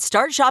and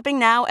start shopping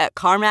now at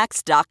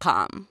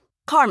CarMax.com.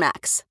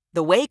 CarMax,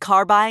 the way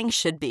car buying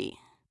should be.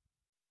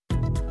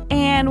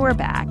 And we're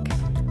back.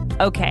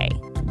 Okay,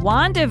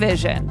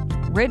 WandaVision.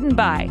 Written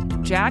by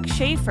Jack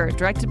Schaefer,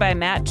 directed by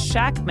Matt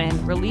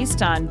Shackman,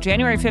 released on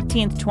January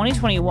 15th,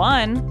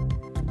 2021.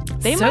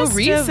 Did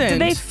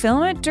they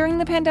film it during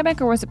the pandemic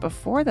or was it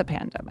before the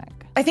pandemic?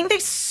 I think they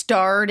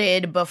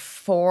started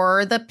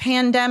before the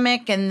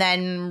pandemic and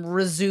then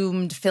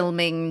resumed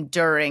filming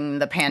during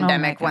the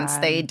pandemic once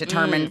they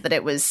determined that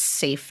it was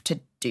safe to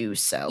do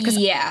so.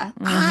 Yeah.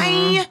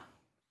 I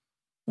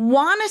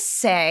want to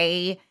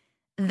say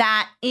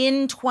that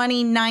in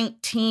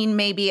 2019,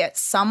 maybe at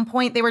some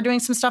point, they were doing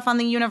some stuff on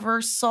the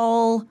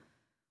Universal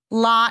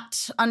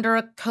lot under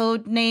a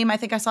code name. I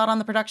think I saw it on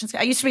the production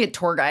schedule. I used to be a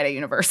tour guide at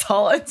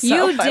Universal. So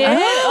you did?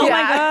 Oh, my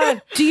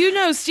God. Do you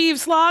know Steve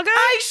Slaga?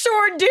 I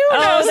sure do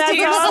know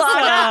Steve Slaga.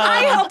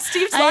 I helped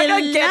Steve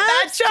Slaga get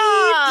that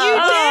job. You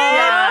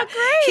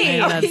did?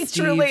 Yeah, great. He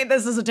truly,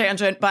 this is a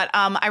tangent, but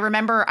I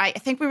remember, I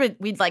think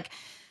we'd like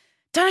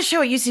done a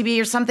show at UCB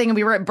or something, and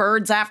we were at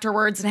Birds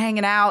afterwards and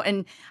hanging out,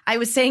 and I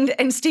was saying,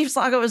 and Steve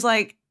Slaga was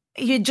like,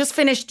 he had just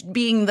finished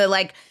being the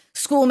like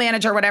school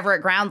manager or whatever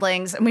at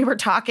Groundlings, and we were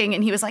talking,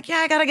 and he was like, yeah,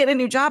 I gotta get a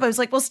new job. I was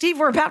like, well, Steve,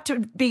 we're about to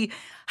be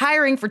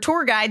hiring for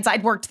tour guides.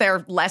 I'd worked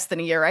there less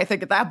than a year, I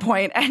think, at that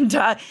point, and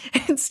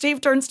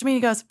Steve turns to me and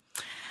he goes,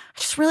 I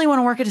just really want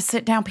to work at a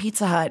sit-down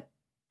Pizza Hut.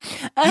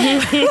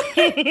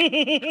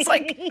 It's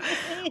like,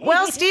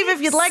 well, Steve,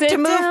 if you'd like to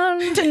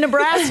move to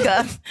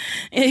Nebraska,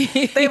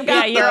 they've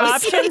got your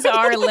options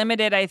are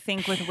limited, I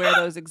think, with where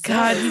those exist.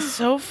 God, he's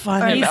so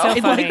funny. He's so funny.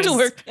 I'd like to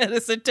work at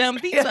a sit-down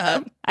Pizza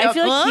Hut. I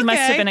feel like he must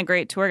have been a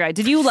great tour guide.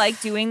 Did you like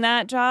doing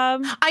that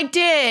job? I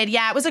did.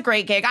 Yeah, it was a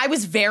great gig. I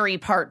was very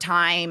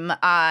part-time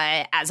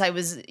as I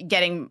was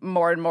getting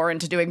more and more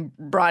into doing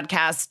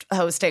broadcast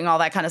hosting, all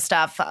that kind of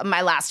stuff,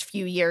 my last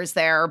few years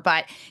there.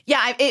 But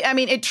yeah, I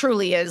mean, it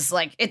truly is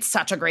like, it's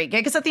such a great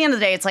gig. Because at the end of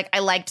the day, it's like I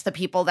liked the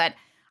people that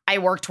I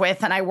worked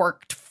with and I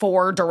worked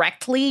for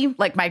directly,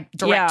 like my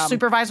direct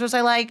supervisors I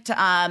liked.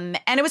 And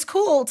it was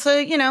cool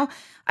to, you know,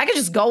 I could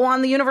just go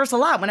on the Universal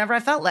lot whenever I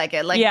felt like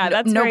it. Like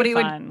nobody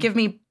would give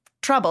me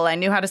trouble. I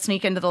knew how to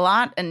sneak into the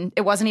lot, and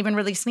it wasn't even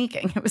really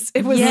sneaking.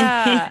 It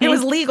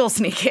was legal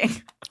sneaking.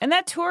 And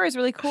that tour is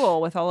really cool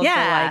with all of the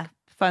like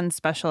fun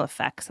special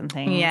effects and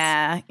things.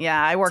 Yeah.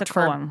 I worked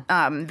for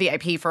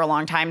VIP for a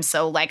long time,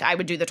 so like I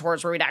would do the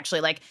tours where we'd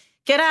actually like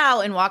get out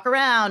and walk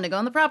around and go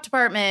in the prop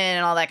department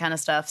and all that kind of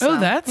stuff. So,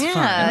 that's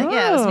fun.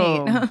 Yeah, it was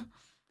neat.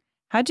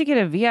 How'd you get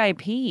a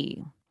VIP?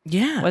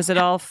 Yeah. Was it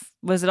all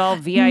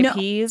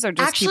VIPs or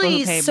just people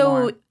who paid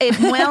more?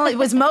 It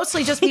was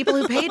mostly just people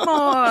who paid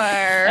more.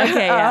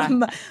 Okay, yeah.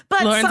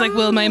 But Lauren's like,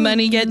 will my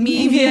money get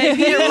me VIP?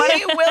 Your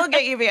money will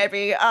get you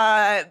VIP.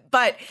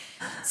 But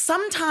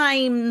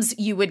sometimes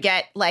you would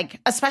get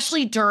like,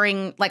 especially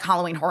during like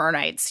Halloween Horror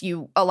Nights,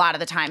 you a lot of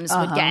the times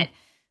would get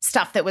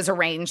stuff that was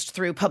arranged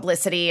through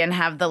publicity and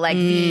have the like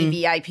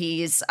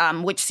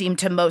VIPs, which seemed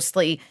to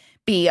mostly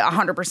be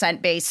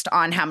 100% based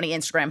on how many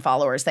Instagram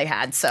followers they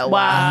had. So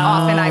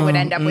often I would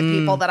end up with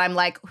people that I'm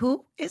like,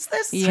 who is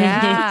this?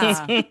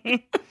 Yeah.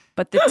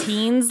 But the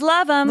teens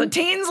love them. The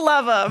teens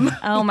love them.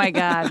 Oh, my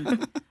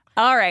God.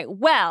 All right.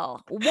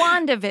 Well,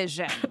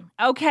 WandaVision.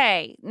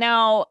 Okay.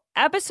 Now,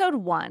 episode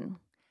 1.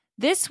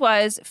 This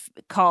was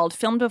called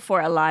Filmed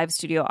Before a Live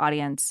Studio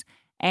Audience.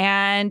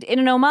 And in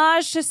an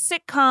homage to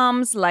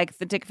sitcoms like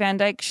The Dick Van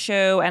Dyke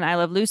Show and I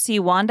Love Lucy,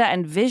 Wanda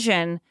and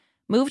Vision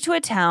moved to a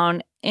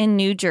town in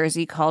New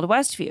Jersey called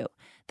Westview.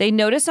 They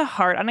notice a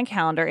heart on a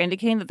calendar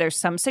indicating that there's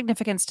some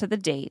significance to the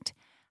date.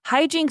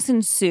 Hijinks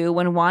ensue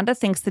when Wanda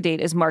thinks the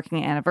date is marking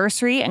an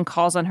anniversary and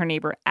calls on her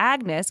neighbor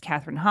Agnes,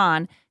 Catherine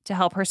Hahn, to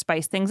help her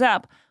spice things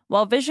up,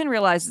 while Vision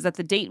realizes that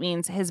the date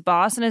means his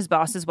boss and his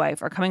boss's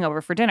wife are coming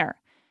over for dinner.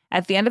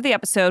 At the end of the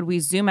episode, we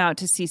zoom out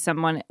to see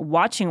someone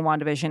watching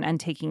WandaVision and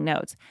taking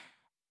notes.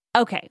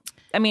 Okay.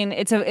 I mean,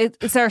 it's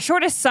our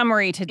shortest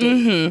summary to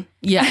date. Mm-hmm.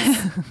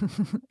 Yes.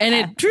 And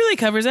it truly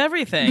covers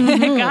everything.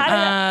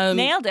 Got it.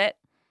 Nailed it.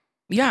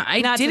 Yeah,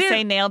 I Not didn't. to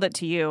say nailed it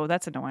to you.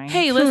 That's annoying.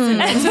 Hey, listen,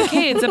 it's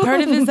okay. It's a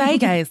part of the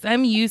zeitgeist.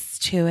 I'm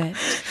used to it.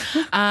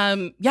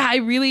 Yeah,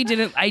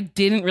 I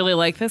didn't really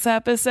like this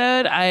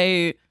episode.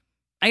 I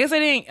guess I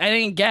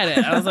didn't get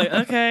it. I was like,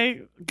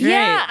 okay, great.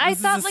 Yeah, I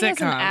This thought is a like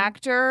as an sitcom.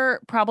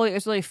 actor, probably it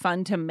was really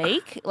fun to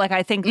make. Like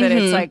I think that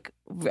it's like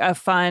a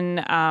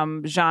fun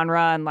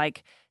genre and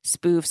like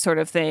spoof sort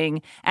of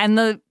thing. And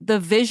the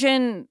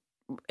Vision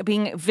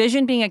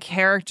being a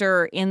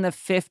character in the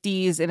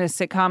 50s in a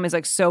sitcom is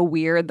like so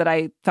weird that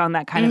I found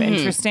that kind of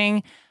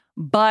interesting.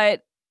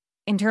 But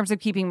in terms of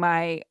keeping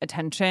my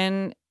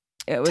attention,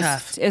 it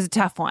was a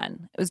tough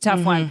one. It was a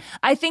tough one.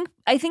 I think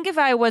if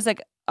I was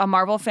like a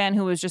Marvel fan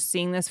who was just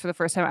seeing this for the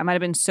first time, I might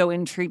have been so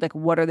intrigued, like,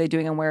 what are they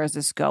doing and where is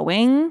this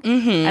going?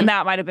 And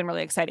that might have been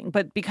really exciting.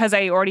 But because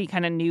I already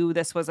kind of knew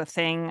this was a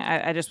thing,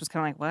 I just was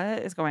kind of like,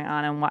 what is going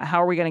on? And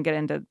how are we going to get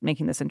into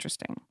making this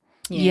interesting?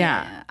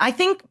 Yeah. I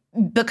think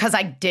because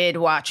I did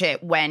watch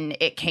it when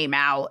it came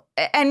out,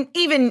 and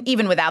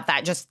even without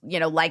that, just,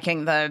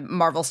 liking the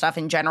Marvel stuff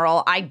in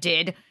general, I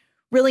did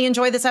really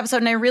enjoy this episode.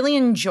 And I really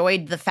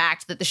enjoyed the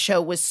fact that the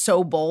show was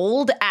so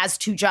bold as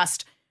to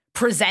just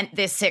present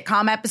this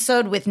sitcom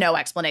episode with no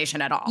explanation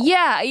at all.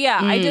 Yeah,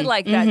 I did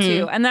like that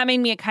too. And that made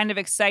me kind of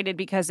excited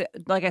because,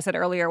 like I said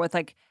earlier, with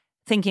like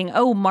thinking,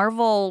 oh,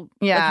 Marvel,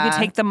 like you could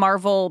take the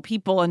Marvel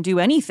people and do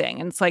anything.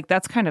 And it's like,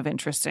 that's kind of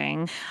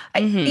interesting.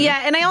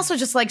 Yeah, and I also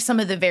just like some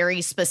of the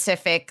very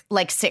specific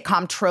like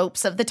sitcom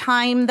tropes of the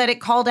time that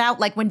it called out.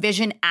 Like when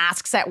Vision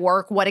asks at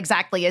work, what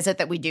exactly is it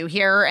that we do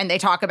here? And they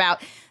talk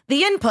about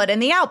the input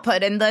and the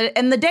output and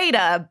the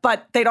data,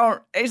 but they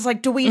don't, it's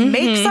like, do we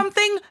make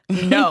something?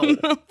 No.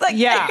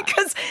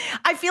 Because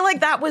I feel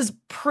like that was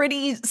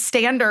pretty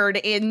standard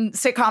in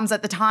sitcoms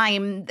at the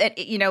time that,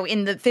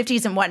 in the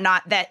 50s and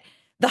whatnot, that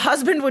the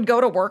husband would go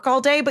to work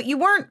all day, but you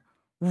weren't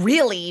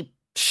really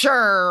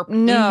sure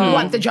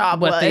what the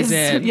job was. They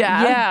did.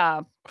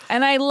 Yeah.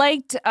 And I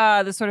liked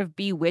the sort of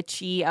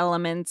bewitchy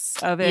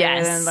elements of it.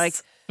 Yes. And like,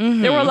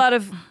 there were a lot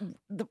of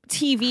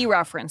TV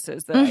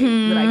references that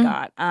I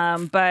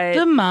got. But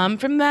The mom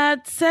from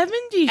that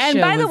 70s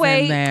show by the was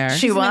way, in there.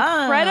 she's an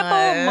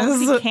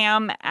incredible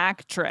multicam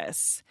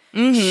actress.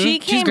 She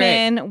came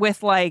in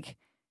with like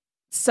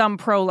some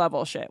pro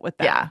level shit with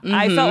that. Yeah.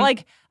 I felt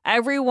like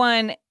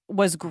everyone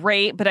was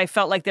great, but I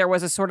felt like there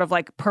was a sort of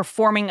like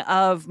performing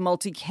of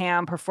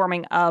multicam,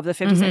 performing of the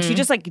 50s. And she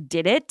just like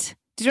did it.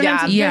 Did you know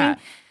what I'm saying?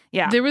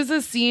 Yeah. There was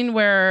a scene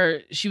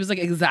where she was like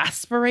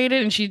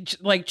exasperated and she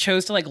like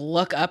chose to like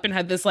look up and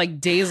had this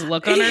like dazed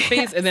look on her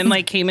face and then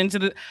like came into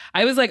the,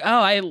 I was like, oh,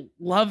 I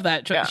love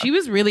that. She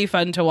was really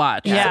fun to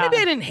watch. Yeah. So maybe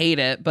I didn't hate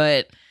it,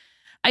 but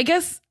I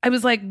guess I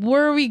was like,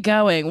 where are we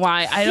going?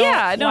 Why?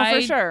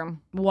 For sure.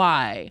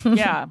 Why?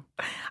 Yeah.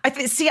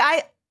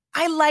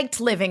 I liked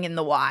living in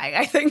the Y,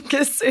 I think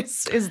is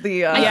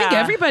the... I think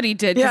everybody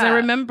did, because I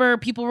remember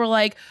people were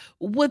like,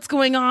 what's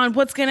going on?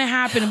 What's going to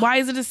happen? Why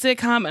is it a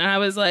sitcom? And I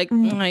was like,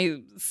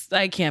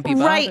 I can't be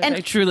bothered. Right, and I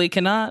truly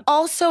cannot.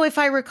 Also, if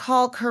I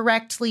recall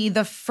correctly,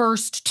 the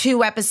first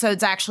 2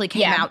 episodes actually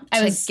came out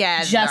I was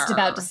together. just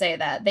about to say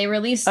that. They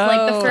released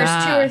like the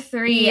first 2 or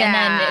 3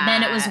 and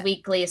then it was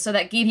weekly. So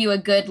that gave you a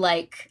good,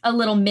 like, a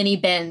little mini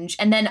binge.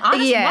 And then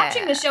honestly,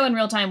 watching the show in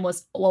real time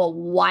was a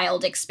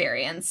wild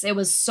experience. It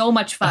was so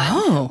much fun.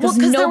 Because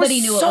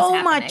nobody knew what was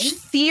happening. so much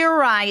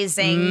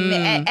theorizing.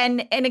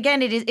 And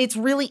again, it's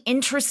really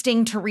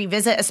interesting to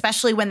revisit,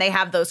 especially when they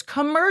have those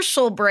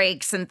commercial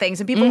breaks and things.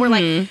 And people were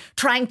like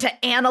trying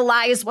to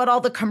analyze what all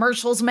the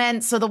commercials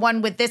meant. So the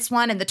one with this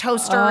one and the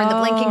toaster and the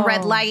blinking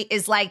red light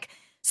is like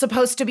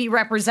supposed to be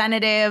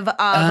representative of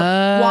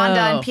Wanda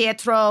and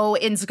Pietro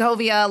in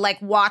Sokovia,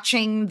 like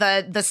watching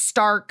the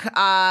Stark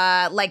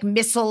like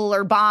missile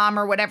or bomb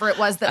or whatever it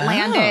was that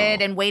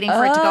landed and waiting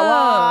for it to go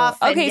off.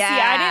 Okay, and, see,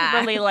 I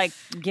didn't really like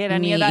get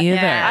any of that.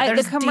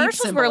 Either. The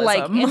commercials were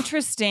like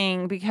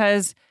interesting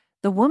because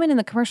the woman in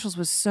the commercials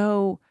was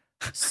so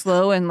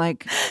slow and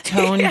like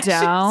toned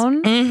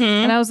down.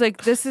 And I was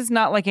like, this is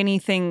not like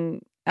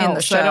anything else. In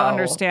the show. I don't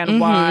understand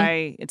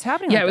why it's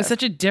happening. Yeah, like it was this.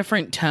 such a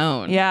different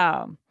tone.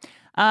 Yeah.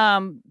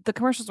 The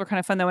commercials were kind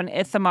of fun though. And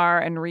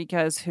Ithamar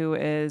Enriquez, who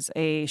is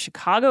a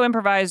Chicago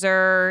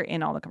improviser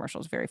in all the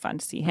commercials, very fun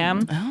to see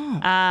him.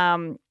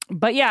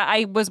 But yeah,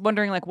 I was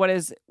wondering like what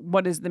is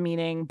the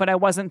meaning, but I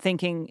wasn't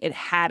thinking it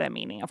had a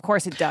meaning. Of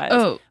course it does.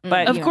 Oh,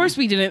 but of course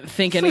we didn't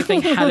think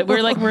anything had it.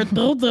 We're like, we're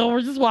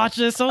just watch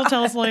this. Don't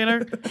tell us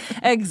later.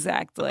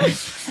 Exactly.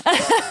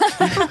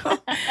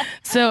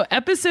 So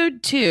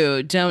episode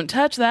 2, Don't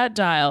Touch That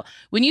Dial.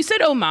 When you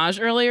said homage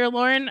earlier,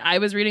 Lauren, I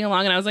was reading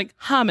along and I was like,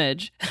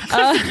 homage.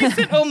 You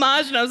said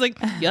homage and I was like,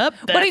 yep,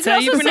 that's how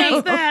you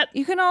pronounce that.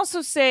 You can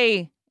also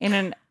say in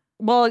an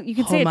you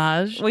can say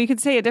homage. You can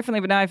say it differently,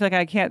 but now I feel like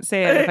I can't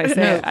say it if I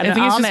say it. I think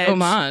it's just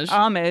homage.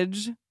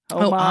 Homage.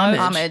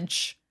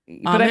 Homage.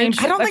 But I mean,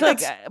 I don't think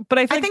that's. But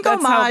I think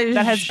that's homage. how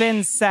that has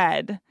been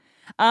said.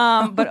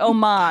 But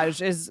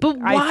homage is. But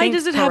why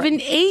does it have an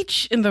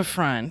H in the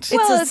front?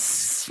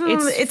 It's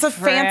a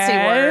fancy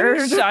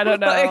word. I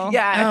don't know.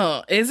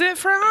 Yeah. Oh, is it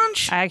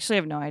French? I actually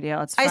have no idea.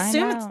 Let's I find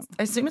out.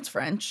 assume it's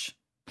French.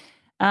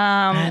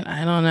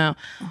 I don't know.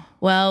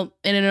 Well,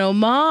 in an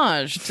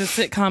homage to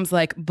sitcoms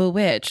like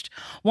Bewitched,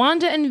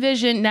 Wanda and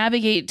Vision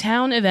navigate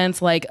town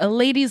events like a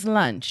ladies'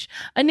 lunch,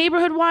 a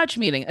neighborhood watch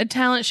meeting, a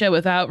talent show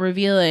without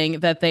revealing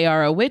that they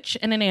are a witch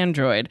and an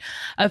android.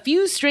 A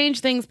few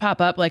strange things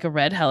pop up like a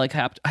red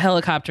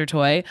helicopter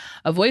toy,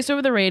 a voice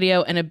over the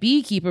radio, and a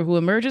beekeeper who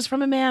emerges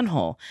from a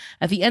manhole.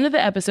 At the end of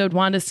the episode,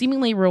 Wanda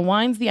seemingly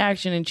rewinds the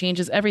action and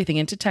changes everything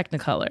into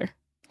Technicolor.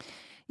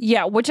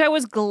 Yeah, which I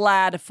was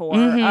glad for.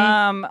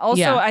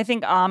 Also, I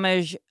think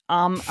homage.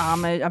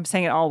 I'm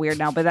saying it all weird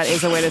now, but that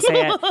is a way to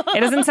say it. It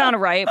doesn't sound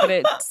right, but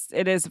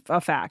it is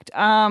a fact.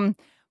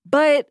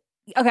 But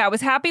okay, I was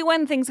happy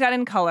when things got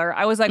in color.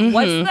 I was like,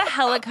 what's the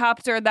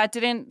helicopter? That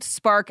didn't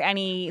spark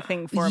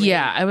anything for me.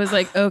 Yeah, I was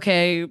like,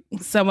 okay,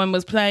 someone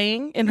was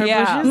playing in her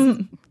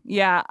bushes.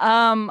 Yeah.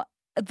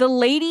 The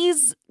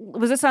ladies,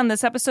 was this on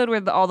this episode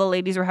where all the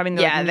ladies were having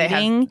their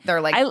meeting?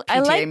 They're like I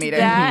PTA liked meeting.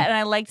 that, and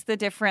I liked the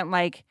different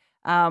like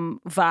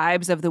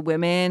vibes of the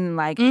women.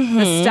 Like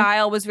the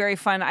style was very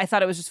fun. I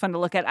thought it was just fun to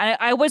look at.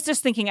 I was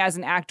just thinking as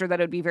an actor that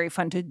it would be very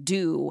fun to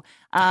do.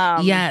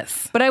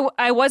 Yes. But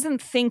I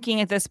wasn't thinking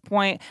at this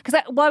point because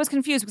I was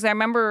confused because I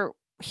remember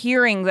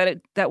hearing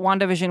that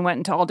WandaVision went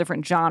into all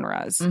different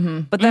genres.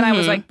 But then I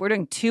was like, we're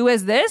doing 2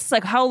 as this?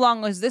 Like how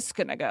long was this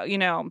going to go? You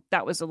know,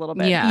 that was a little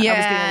bit, I was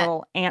getting a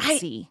little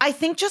antsy. I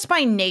think just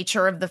by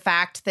nature of the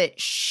fact that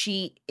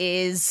she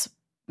is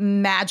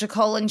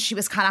magical and she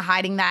was kind of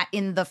hiding that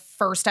in the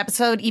first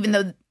episode, even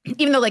though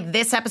like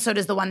this episode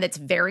is the one that's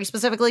very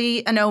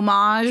specifically an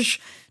homage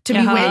to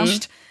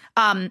Bewitched.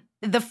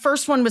 The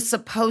first one was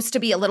supposed to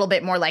be a little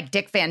bit more like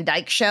Dick Van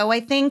Dyke Show, I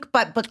think,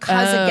 but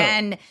because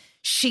again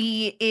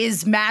she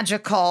is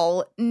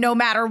magical, no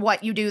matter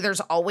what you do,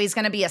 there's always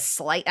going to be a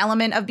slight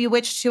element of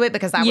Bewitched to it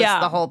because that was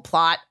the whole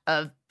plot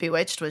of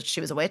Bewitched was she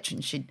was a witch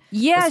and she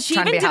she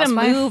even did a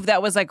move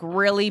that was like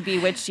really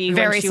bewitchy.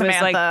 Very when she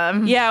Samantha.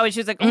 Was like, when she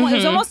was like, it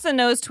was almost a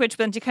nose twitch,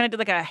 but then she kind of did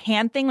like a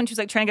hand thing when she was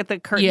like trying to get the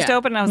curtains to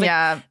open. And I was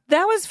like,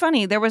 that was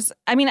funny.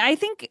 I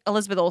think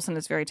Elizabeth Olsen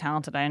is very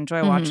talented. I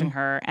enjoy watching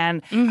her.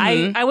 And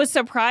I was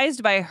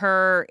surprised by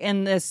her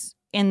in this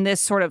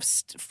sort of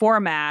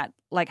format,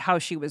 like how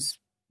she was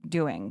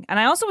doing. And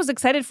I also was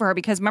excited for her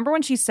because remember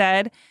when she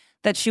said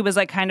that she was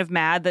like kind of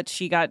mad that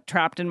she got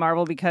trapped in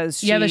Marvel because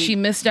that she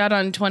missed out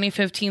on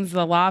 2015's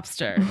The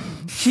Lobster.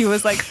 She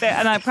was like,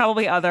 and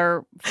probably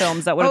other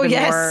films that would have been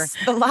more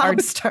The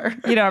Lobster.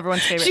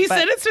 Everyone's favorite. She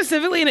said it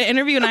specifically in an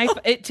interview, and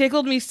it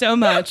tickled me so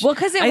much. Well,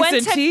 because it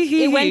went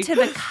to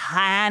the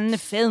Cannes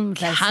Film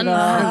Festival,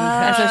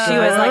 and so she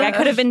was like, I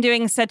could have been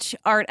doing such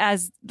art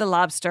as The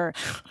Lobster,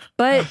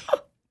 but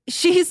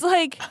she's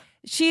like.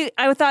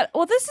 I thought,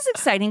 well, this is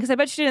exciting because I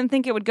bet she didn't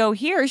think it would go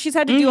here. She's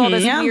had to do all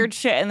this weird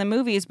shit in the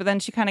movies, but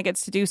then she kind of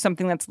gets to do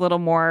something that's a little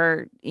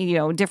more,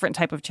 different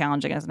type of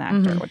challenging as an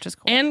actor, which is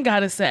cool. And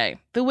gotta say,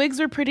 the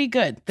wigs were pretty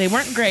good. They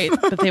weren't great,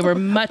 but they were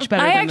much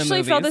better than the movies. I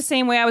actually felt the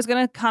same way. I was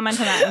going to comment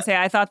on that and say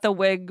I thought the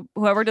wig,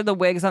 whoever did the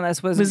wigs on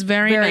this was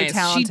very nice.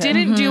 Talented. She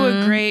didn't do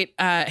a great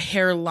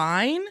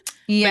hairline, but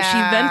she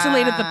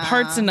ventilated the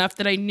parts enough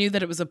that I knew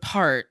that it was a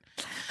part.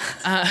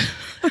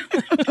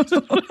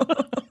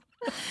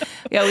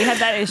 Yeah, we had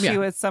that issue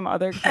with some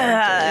other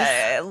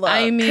characters.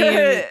 I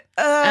mean,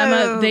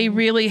 Emma, they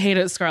really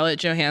hated Scarlett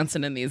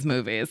Johansson in these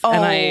movies.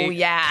 And I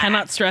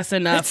cannot stress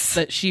enough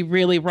that she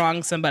really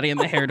wronged somebody in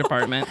the hair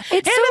department.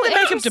 And in the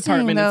makeup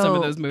department in some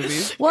of those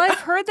movies. Well, I've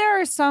heard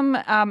there are some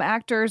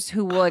actors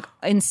who will like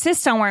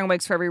insist on wearing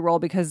wigs for every role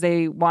because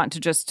they want to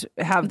just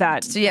have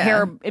that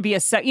hair be a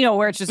set,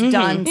 where it's just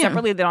done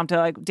separately. They don't have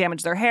to like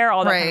damage their hair,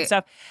 all that kind of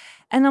stuff.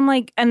 And I'm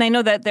like, and I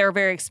know that they're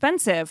very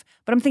expensive,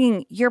 but I'm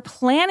thinking, you're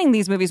planning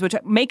these movies which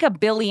make $1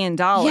 billion.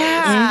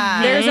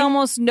 Yeah. There's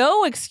almost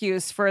no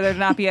excuse for there to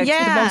not be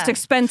the most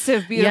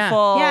expensive,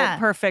 beautiful,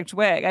 perfect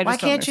wig. Why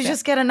can't you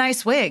just get a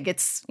nice wig?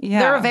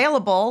 They're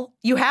available.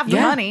 You have the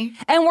money.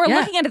 And we're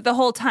looking at it the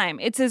whole time.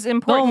 It's as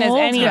important as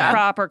any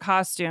prop or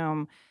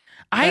costume.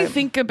 I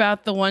think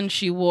about the one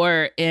she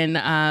wore in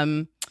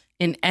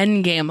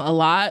Endgame a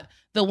lot.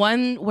 The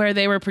one where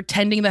they were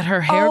pretending that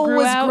her hair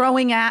grew out.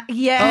 growing out.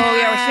 Yeah. Oh,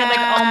 yeah, where she had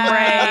like ombre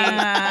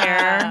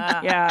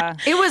hair. Yeah.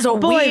 It was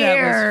weird.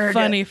 That was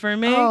funny for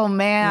me. Oh,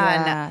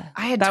 man. Yeah.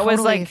 I had that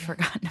totally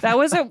forgotten. That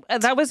was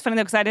funny,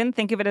 though, because I didn't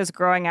think of it as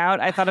growing out.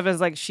 I thought of it as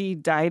like she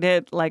dyed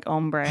it like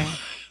ombre.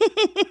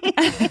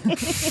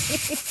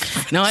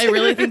 No, I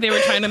really think they were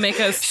trying to make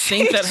us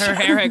think that her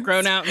hair had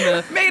grown out in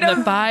the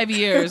 5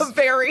 years. A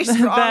very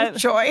strong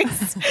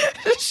choice.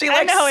 She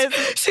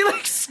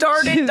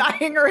started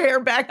dyeing her hair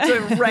back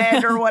to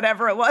red or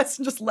whatever it was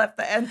and just left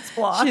the ends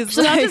blonde. I'll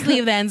just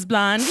leave the ends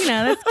blonde.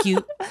 That's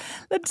cute.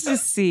 Let's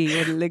just see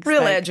what it looks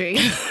real like. edgy.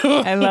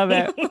 I love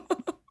it.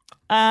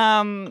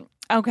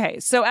 Okay,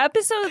 so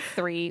episode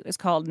 3 is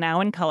called Now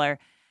in Color,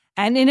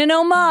 and in an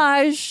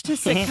homage to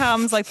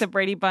sitcoms like The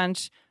Brady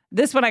Bunch,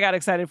 this one I got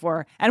excited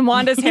for. And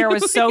Wanda's hair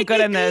was so good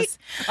in this.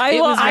 I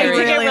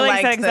really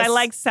excited because I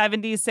like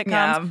 70s sitcoms.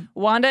 Yeah.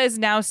 Wanda is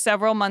now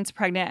several months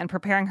pregnant and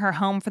preparing her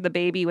home for the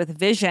baby with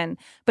Vision.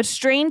 But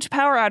strange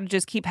power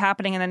outages keep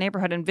happening in the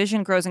neighborhood, and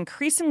Vision grows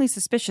increasingly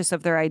suspicious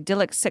of their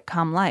idyllic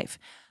sitcom life.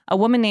 A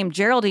woman named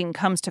Geraldine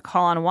comes to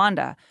call on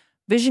Wanda.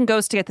 Vision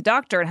goes to get the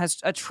doctor and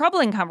has a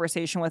troubling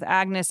conversation with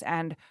Agnes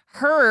and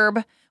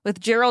Herb. With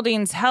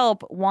Geraldine's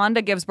help,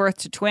 Wanda gives birth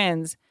to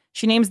twins.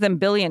 She names them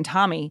Billy and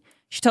Tommy.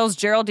 She tells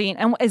Geraldine,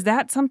 and is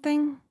that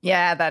something?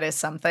 Yeah, that is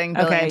something.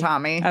 Billy and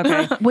Tommy.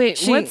 Okay.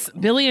 Wait, what's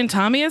Billy and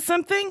Tommy is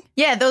something?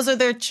 Yeah, those are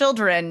their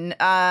children,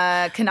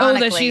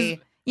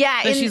 canonically.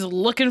 That she's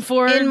looking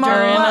for in during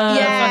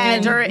multiverse.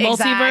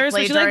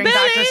 She's during like,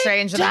 Doctor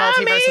Strange and the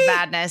Multiverse of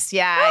Madness.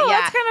 Yeah,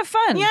 that's kind of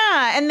fun.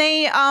 Yeah, and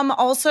they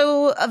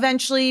also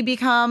eventually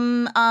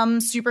become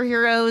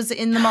superheroes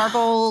in the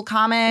Marvel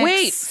comics.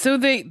 Wait, so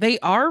they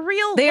are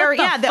real? They are.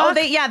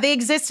 They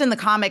exist in the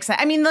comics.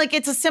 I mean, like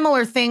it's a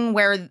similar thing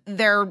where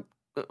they're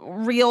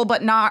real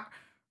but not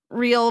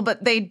real,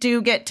 but they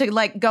do get to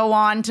like go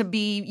on to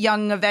be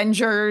young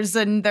Avengers,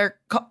 and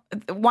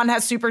one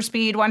has super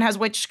speed, one has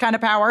witch kind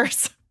of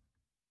powers.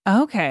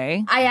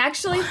 Okay. I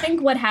actually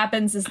think what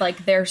happens is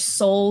like their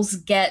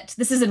souls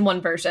this is in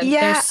one version.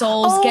 Yeah. Their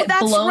souls get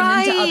blown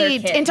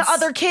into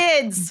other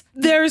kids.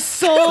 Their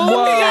souls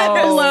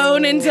get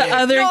blown into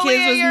other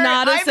kids was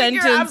not a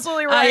sentence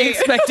absolutely right. I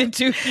expected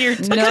to hear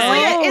today.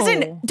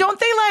 No.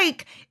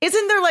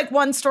 Isn't there like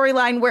one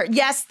storyline where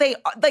yes, they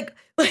like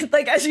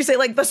as you say,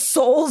 like the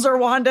souls are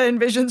Wanda and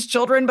Vision's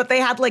children, but they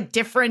had like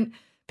different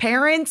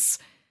parents?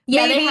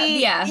 Yeah,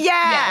 maybe?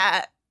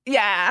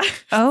 Yeah.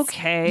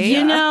 Okay.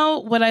 You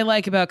know what I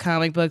like about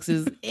comic books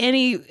is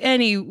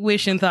any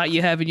wish and thought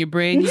you have in your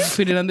brain, you just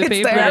put it on the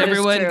paper and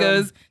everyone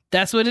goes,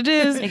 that's what it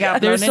is.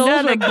 Their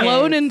souls are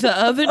blown into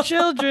other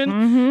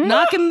children,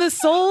 knocking the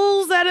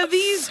souls out of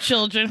these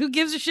children. Who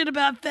gives a shit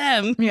about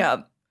them?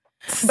 Yeah.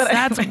 But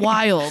that's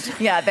wild.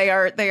 Yeah, they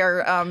are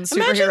superheroes.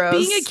 Imagine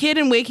being a kid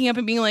and waking up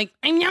and being like,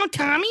 I'm now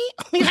Tommy?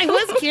 I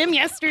was Kim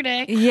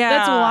yesterday. Yeah.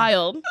 That's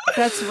wild.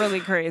 That's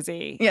really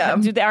crazy. Yeah.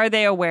 Are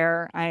they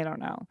aware? I don't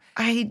know.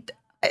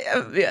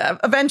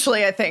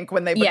 Eventually, I think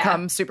when they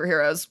become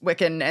superheroes,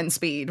 Wiccan and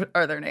Speed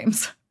are their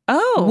names.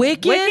 Oh,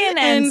 Wiccan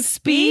and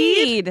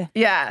Speed?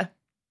 Yeah.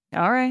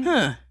 All right.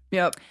 Huh.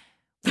 Yep.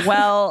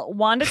 Well,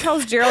 Wanda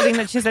tells Geraldine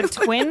that she had a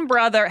twin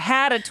brother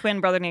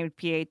named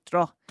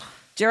Pietro.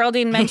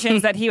 Geraldine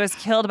mentions that he was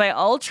killed by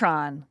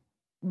Ultron.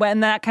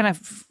 When that kind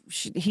of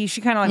she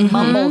kind of like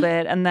mumbled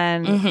it, and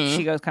then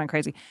she goes kind of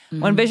crazy.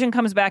 When Vision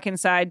comes back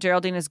inside,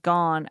 Geraldine is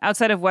gone.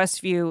 Outside of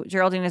Westview,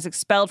 Geraldine is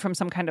expelled from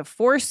some kind of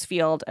force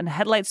field, and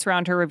headlights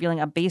surround her, revealing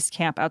a base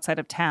camp outside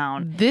of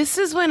town. This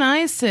is when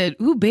I said,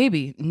 "Ooh,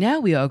 baby, now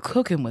we are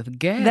cooking with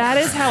gas." That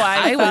is how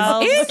I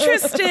felt. was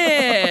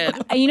interested.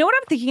 You know what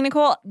I'm thinking,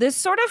 Nicole? This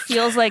sort of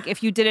feels like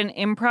if you did an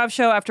improv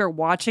show after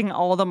watching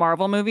all the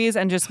Marvel movies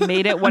and just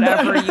made it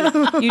whatever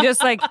you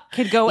just like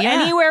could go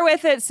anywhere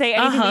with it, say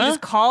anything, you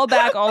just call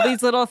back all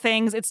these little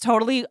things. It's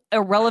totally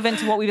irrelevant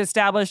to what we've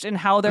established and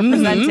how they're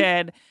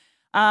presented.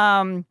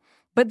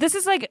 But this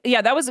is like,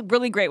 that was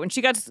really great when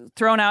she got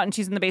thrown out and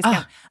she's in the base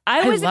camp.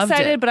 I was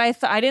excited, but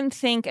I didn't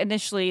think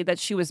initially that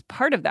she was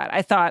part of that.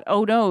 I thought,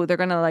 oh no, they're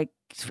gonna like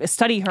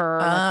study her,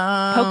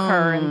 like, poke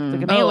her, and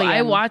like an alien.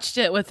 I watched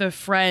it with a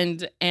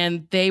friend,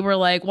 and they were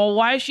like, "Well,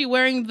 why is she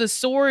wearing the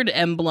sword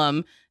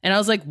emblem?" And I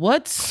was like,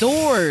 "What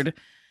sword?"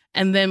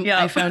 And then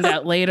I found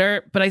out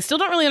later, but I still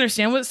don't really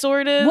understand what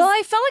sword is. Well,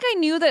 I felt like I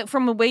knew that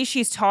from the way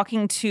she's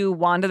talking to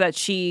Wanda that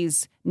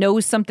she's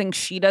knows something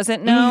she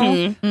doesn't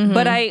know.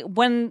 But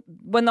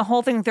when the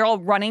whole thing, they're all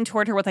running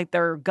toward her with like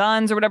their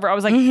guns or whatever, I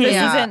was like, this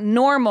isn't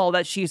normal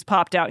that she's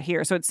popped out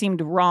here. So it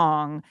seemed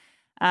wrong.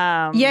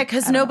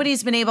 Because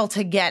nobody's been able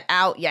to get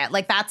out yet.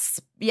 Like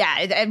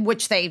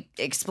which they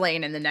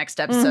explain in the next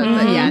episode.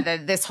 Mm-hmm.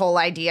 But this whole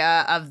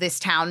idea of this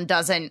town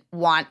doesn't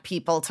want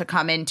people to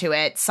come into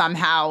it.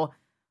 Somehow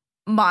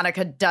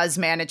Monica does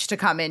manage to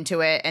come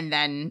into it and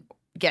then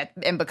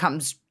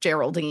becomes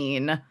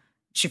Geraldine.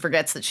 She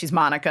forgets that she's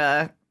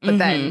Monica, but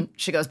then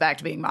she goes back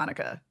to being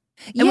Monica.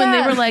 And when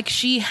they were like,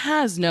 she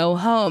has no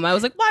home, I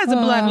was like, why is a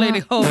black lady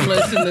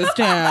homeless in this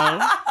town?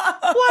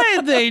 Why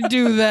did they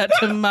do that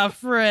to my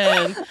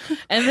friend?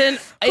 And then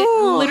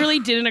it literally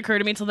didn't occur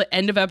to me until the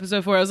end of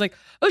episode 4. I was like,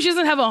 oh, she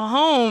doesn't have a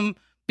home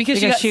because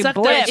she got sucked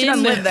blipped. She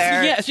doesn't in live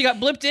there. Yeah, she got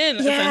blipped in,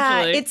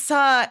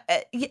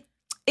 essentially.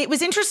 It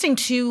was interesting,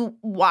 too,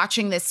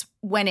 watching this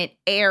when it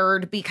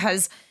aired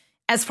because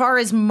as far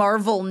as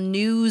Marvel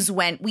news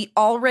went, we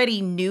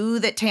already knew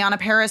that Teyonah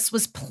Parris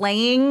was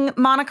playing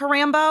Monica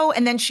Rambeau,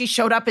 and then she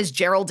showed up as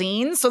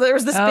Geraldine. So there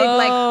was this big,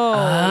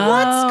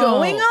 what's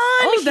going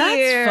on here?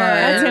 That's fun.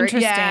 That's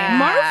interesting. Yeah.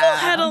 Marvel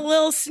had a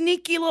little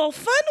sneaky little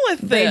fun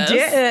with this. They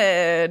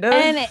did.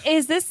 And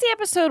is this the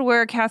episode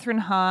where Catherine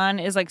Hahn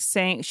is like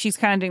saying, she's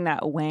kind of doing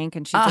that wink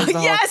and she does the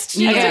whole, yes,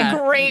 she has a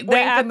great the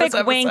wink in this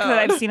epic wink episode.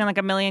 that I've seen in like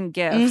a million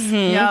GIFs. Mm-hmm.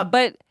 Yeah.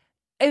 But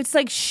it's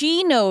like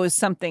she knows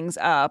something's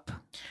up.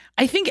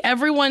 I think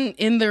everyone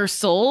in their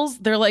souls,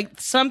 they're like,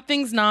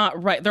 something's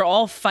not right. They're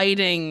all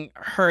fighting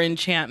her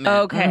enchantment.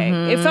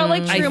 Okay. It felt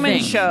like I Truman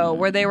think. Show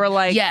where they were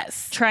like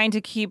Yes. trying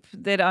to keep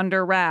it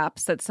under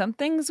wraps that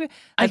something's I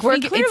like we're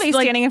think it's clearly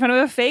like- standing in front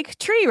of a fake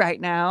tree right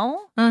now.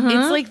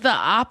 It's like the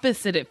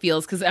opposite, it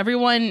feels, because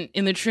everyone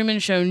in the Truman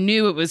Show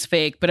knew it was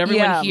fake, but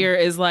everyone here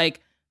is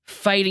like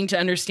fighting to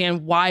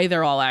understand why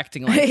they're all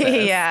acting like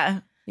this. Yeah.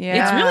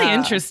 It's really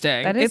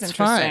interesting. That is it's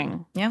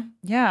interesting. Fun.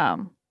 Yeah.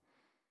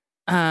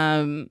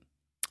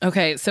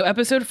 Okay, so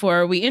episode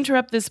 4, we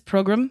interrupt this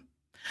program.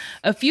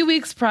 A few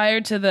weeks prior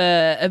to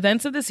the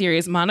events of the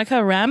series, Monica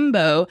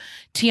Rambeau,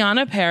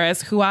 Teyonah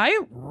Parris, who I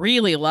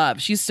really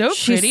love. She's so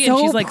pretty and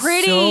she's like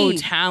so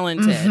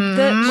talented.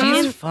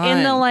 She's fun.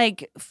 In the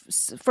like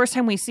first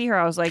time we see her,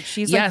 I was like,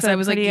 she's like the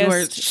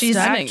prettiest she's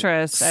stunning.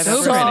 actress I've So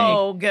ever pretty. seen.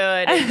 So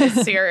good in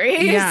this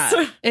series.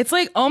 Yeah, it's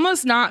like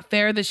almost not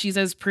fair that she's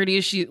as pretty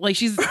as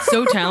she's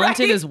so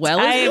talented as well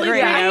as I really agree.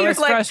 pretty. I was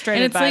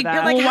frustrated and it's by like,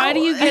 that. well, why do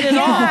you get it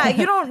all? Yeah,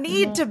 you don't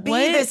need to be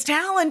this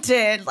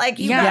talented. Like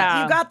you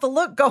got the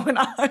look going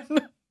on.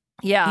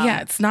 Yeah,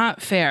 it's not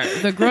fair.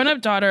 The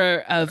grown-up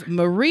daughter of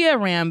Maria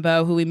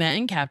Rambeau, who we met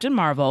in Captain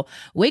Marvel,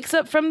 wakes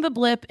up from the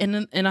blip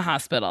in a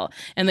hospital.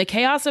 And the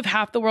chaos of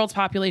half the world's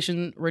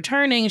population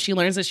returning, she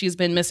learns that she's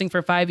been missing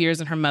for 5 years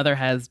and her mother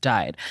has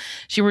died.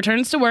 She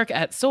returns to work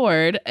at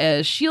SWORD,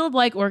 a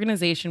SHIELD-like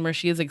organization where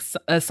she is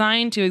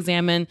assigned to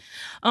examine,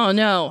 oh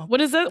no, what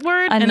is that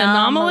word? An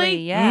anomaly?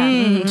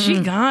 Yeah.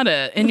 She got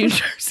it. In New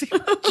Jersey,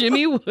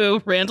 Jimmy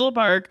Woo, Randall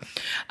Park.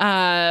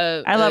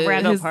 I love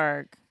Randall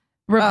Park.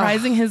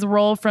 Reprising his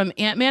role from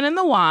Ant-Man and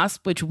the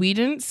Wasp, which we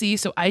didn't see,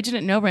 so I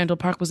didn't know Randall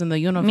Park was in the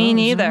universe. Me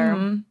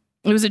neither.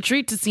 It was a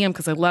treat to see him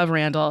because I love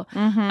Randall.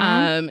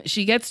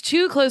 She gets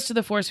too close to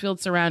the force field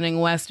surrounding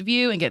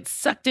Westview and gets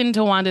sucked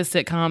into Wanda's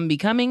sitcom,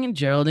 becoming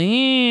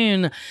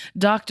Geraldine.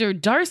 Dr.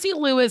 Darcy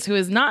Lewis, who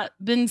has not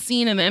been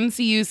seen in the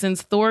MCU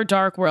since Thor: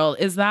 Dark World,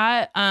 is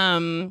that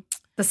the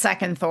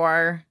second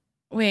Thor?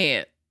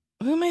 Wait,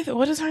 who am I?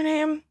 What is her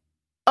name?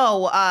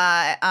 Oh,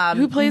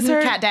 who plays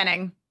her? Kat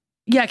Denning.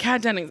 Yeah,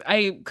 Kat Dennings.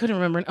 I couldn't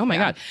remember. Oh my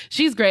God.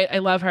 She's great. I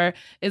love her.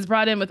 Is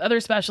brought in with other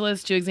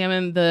specialists to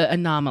examine the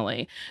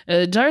anomaly.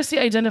 Darcy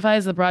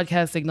identifies the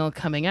broadcast signal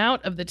coming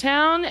out of the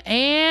town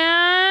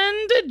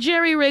and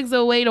Jerry rigs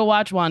a way to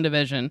watch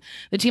WandaVision.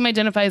 The team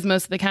identifies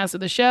most of the cast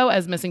of the show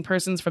as missing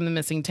persons from the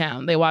missing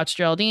town. They watch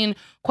Geraldine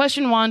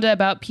question Wanda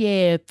about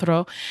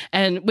Pietro,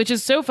 and which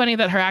is so funny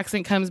that her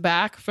accent comes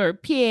back for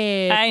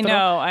Pietro.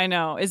 I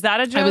know. Is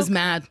that a joke? I was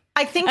mad.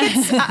 I think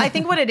I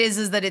think what it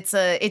is that it's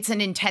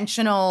an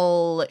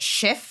intentional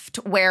shift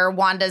where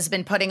Wanda's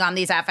been putting on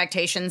these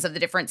affectations of the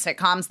different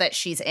sitcoms that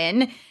she's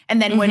in,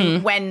 and then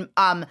when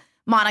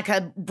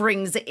Monica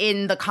brings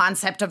in the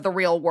concept of the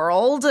real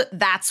world,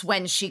 that's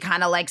when she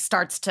kind of like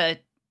starts to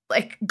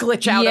like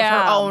glitch out of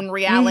her own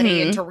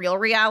reality into real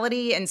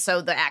reality, and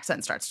so the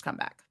accent starts to come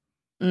back.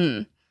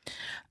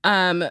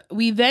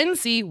 We then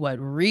see what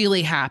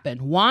really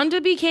happened.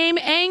 Wanda became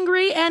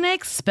angry and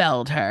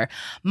expelled her.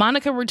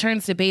 Monica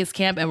returns to base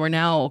camp and we're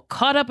now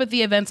caught up with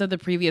the events of the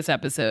previous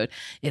episode.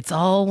 It's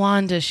all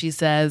Wanda, she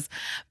says.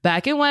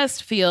 Back in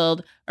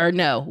Westview,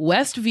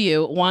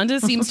 Wanda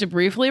seems to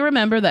briefly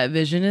remember that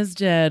Vision is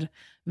dead.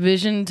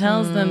 Vision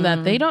tells them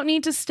that they don't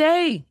need to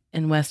stay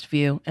in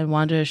Westview, and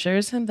Wanda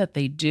assures him that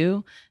they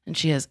do, and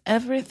she has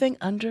everything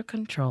under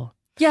control.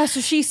 Yeah,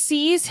 so she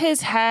sees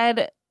his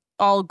head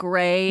all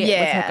gray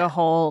with like a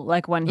hole,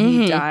 like when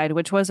he died,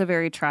 which was a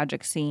very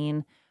tragic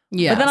scene.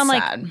 Yeah, but then I'm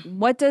sad. like,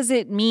 what does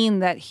it mean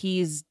that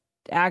he's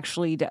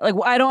actually like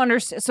I don't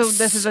understand. So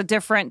this is a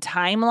different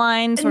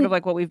timeline, sort of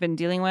like what we've been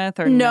dealing with,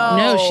 or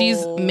no?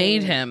 She's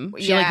made him.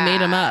 She like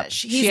made him up.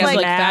 She's like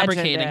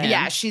fabricating him.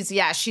 Yeah, she's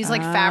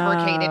like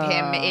fabricated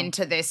him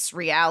into this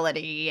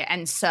reality,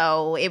 and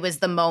so it was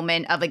the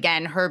moment of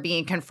again her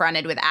being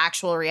confronted with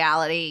actual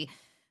reality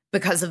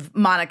because of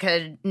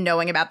Monica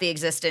knowing about the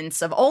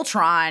existence of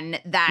Ultron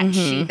that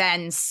she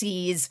then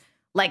sees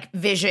like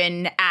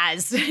Vision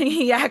as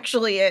he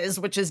actually is,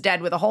 which is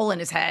dead with a hole in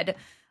his head.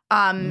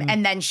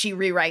 And then she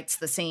rewrites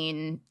the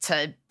scene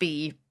to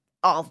be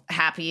all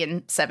happy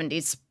in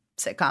 70s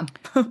sitcom.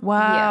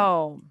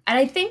 Wow. Yeah. And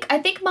I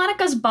think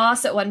Monica's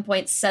boss at one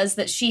point says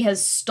that she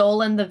has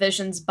stolen the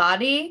Vision's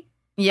body.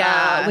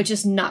 Yeah. Which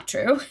is not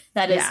true.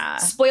 That is,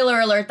 spoiler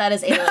alert, that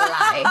is a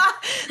lie.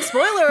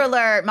 Spoiler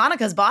alert,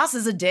 Monica's boss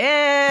is a dick.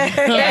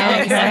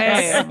 Yeah,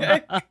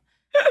 okay.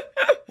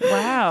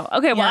 Wow.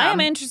 Okay, well, I am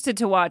interested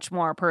to watch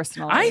more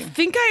personally. I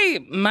think I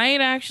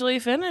might actually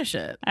finish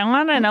it. I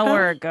want to know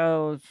where it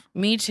goes.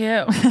 Me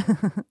too.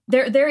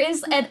 There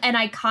is an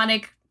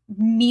iconic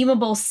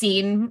memeable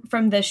scene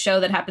from this show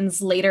that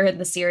happens later in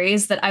the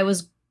series that I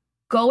was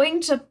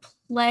going to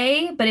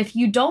play, but if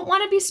you don't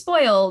want to be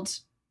spoiled,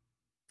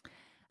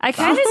 I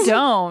kind of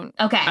don't.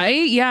 Okay.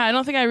 I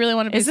don't think I really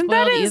want to be Isn't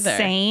spoiled that either.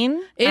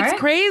 insane? It's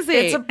crazy.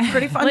 It's a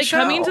pretty fun like, show.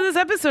 Coming to this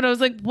episode, I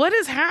was like, what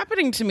is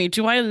happening to me?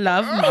 Do I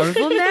love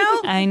Marvel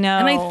now? I know.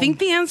 And I think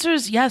the answer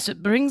is yes.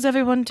 It brings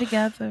everyone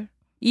together.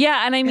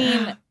 Yeah, and I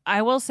mean,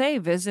 I will say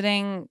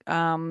visiting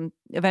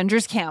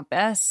Avengers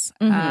Campus,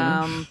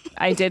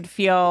 I did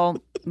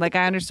feel like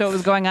I understood what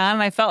was going on,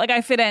 and I felt like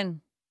I fit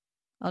in.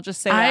 I'll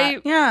just say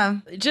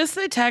that. Just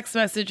the text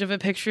message of a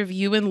picture of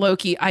you and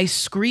Loki, I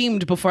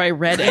screamed before I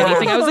read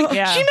anything. I was like, she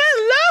meant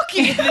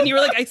Loki. And then you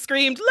were like, I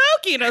screamed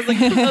Loki. And I was like,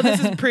 oh, this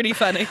is pretty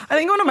funny. I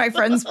think one of my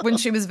friends, when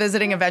she was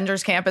visiting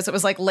Avengers Campus, it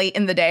was like late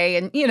in the day.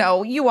 And, you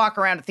know, you walk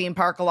around a theme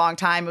park a long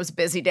time. It was a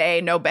busy day,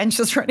 no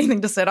benches or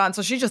anything to sit on.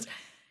 So she just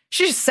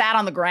sat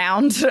on the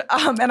ground.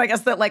 And I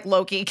guess that like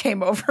Loki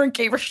came over and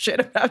gave her shit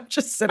about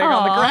just sitting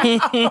on the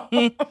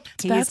ground.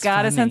 He's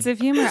got a sense of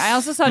humor. I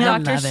also saw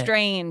Doctor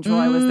Strange while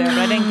I was there, but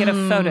I didn't get a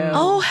photo.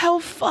 Oh, how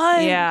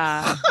fun.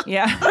 Yeah.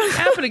 What's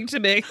happening to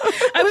me?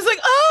 I was like,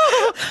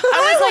 oh.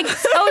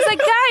 I was like,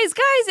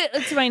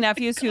 guys, to my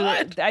nephews who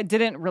I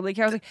didn't really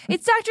care. I was like,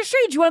 it's Doctor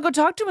Strange. You want to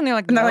go talk to him? And they're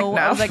like, no.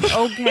 I was like,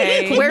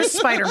 okay. Where's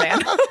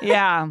Spider-Man?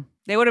 Yeah.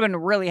 They would have been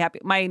really happy.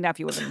 My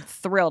nephew would have been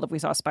thrilled if we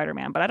saw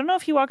Spider-Man, but I don't know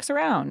if he walks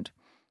around.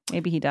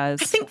 Maybe he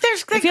does. I think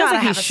they gotta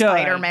have a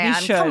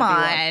Spider-Man. Come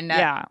on.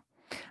 Yeah,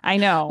 I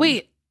know.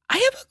 Wait, I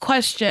have a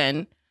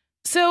question.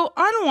 So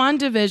on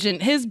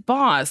WandaVision, his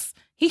boss,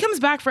 he comes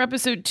back for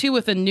episode 2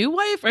 with a new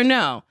wife, or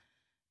no?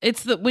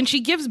 It's when she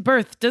gives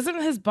birth.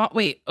 Doesn't his boss?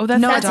 Wait, that's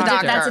a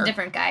doctor. That's a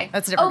different guy.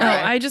 That's a different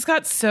guy. I just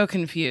got so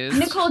confused.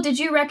 Nicole, did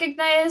you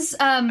recognize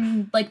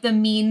like the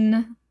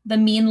mean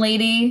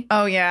lady?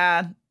 Oh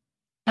yeah.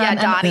 Yeah,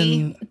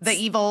 Dottie, the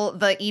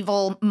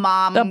evil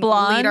mom, the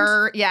blonde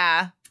leader.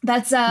 Yeah,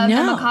 that's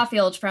Emma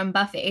Caulfield from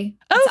Buffy.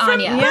 It's from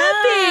Anya. Buffy.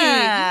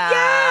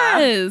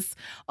 Yes.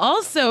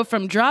 Also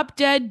from Drop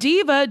Dead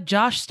Diva,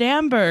 Josh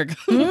Stamberg,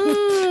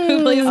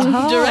 who plays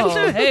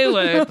Director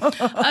Hayward.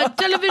 A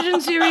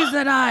television series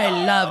that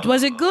I loved.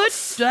 Was it good?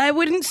 I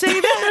wouldn't say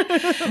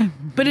that.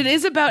 But it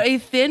is about a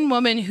thin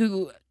woman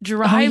who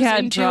drives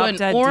into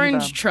an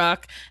orange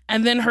truck,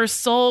 and then her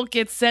soul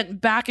gets sent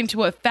back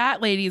into a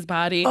fat lady's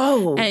body.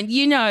 Oh. And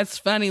you know it's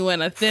funny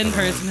when a thin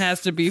person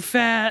has to be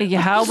fat. Yeah,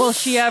 how will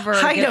she ever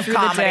get through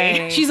the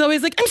day? She's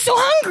always like, I'm so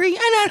hungry.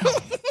 And I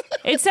don't...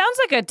 It sounds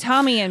like a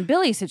Tommy and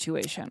Billy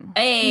situation.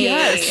 Hey.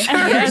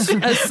 Yes.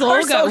 A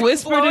soul got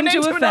whispered into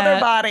a another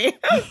body.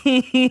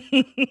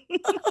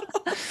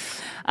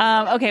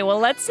 Okay, well,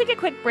 let's take a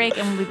quick break,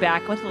 and we'll be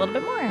back with a little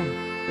bit more.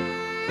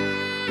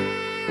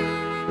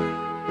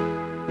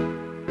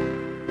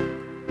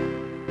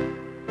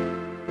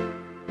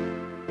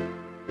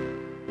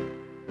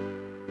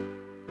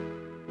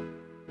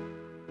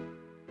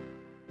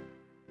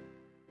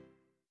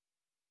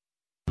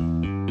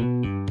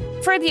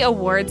 For the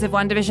awards of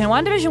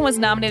WandaVision was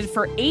nominated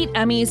for 8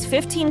 Emmys,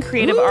 15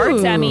 Creative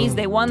Arts Emmys.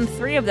 They won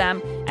 3 of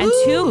them, and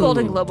 2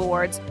 Golden Globe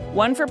Awards,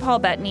 1 for Paul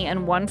Bettany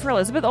and 1 for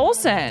Elizabeth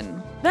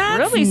Olsen. That's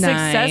really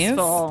nice.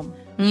 Successful.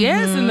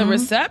 Yes, and the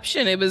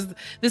reception.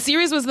 The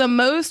series was the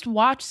most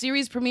watched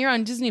series premiere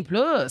on Disney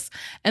Plus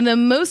and the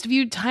most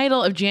viewed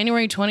title of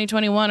January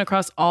 2021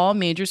 across all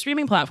major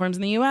streaming platforms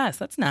in the US.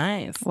 That's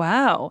nice.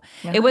 Wow.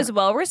 Yeah. It was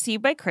well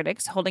received by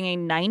critics, holding a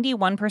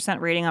 91%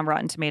 rating on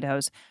Rotten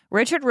Tomatoes.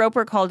 Richard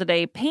Roper called it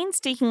a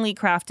painstakingly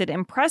crafted,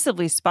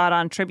 impressively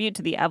spot-on tribute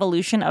to the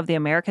evolution of the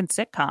American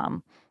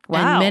sitcom.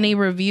 Wow. And many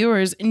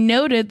reviewers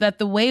noted that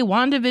the way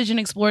WandaVision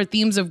explored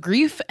themes of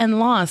grief and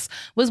loss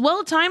was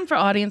well timed for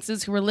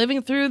audiences who were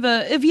living through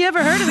the, if you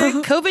ever heard of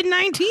it,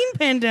 COVID-19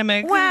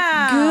 pandemic.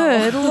 Wow.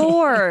 Good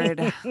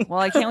Lord. Well,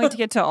 I can't wait to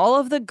get to all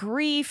of the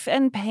grief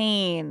and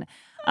pain.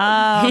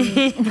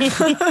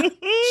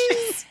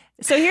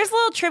 So here's a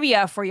little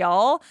trivia for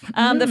y'all.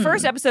 The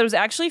first episode was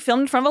actually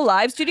filmed in front of a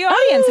live studio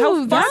audience.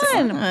 How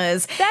fun. That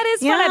is fun.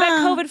 I bet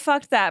COVID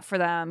fucked that for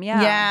them.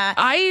 Yeah. Yeah.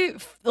 I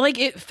like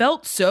it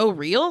felt so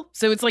real.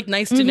 So it's like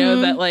nice to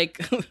know that like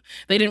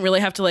they didn't really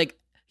have to like,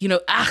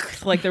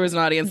 act like there was an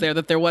audience there,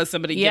 that there was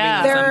somebody giving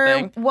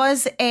you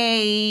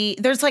something.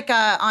 There's like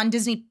on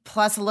Disney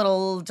Plus a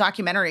little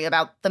documentary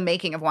about the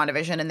making of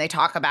WandaVision, and they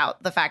talk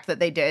about the fact that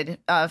they did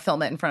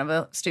film it in front of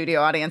a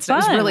studio audience. It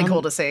was really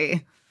cool to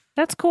see.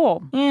 That's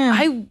cool.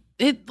 Yeah.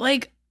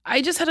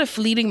 I just had a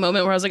fleeting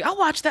moment where I was like, I'll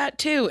watch that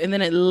too. And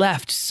then it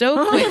left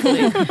so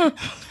quickly.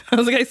 I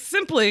was like, I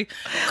simply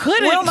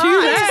couldn't do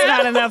that. There's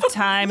not enough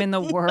time in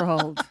the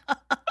world.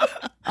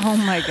 Oh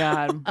my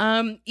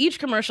God. Each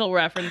commercial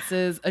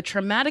references a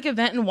traumatic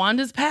event in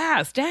Wanda's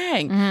past.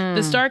 Dang.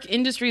 The Stark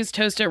Industries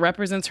toaster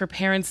represents her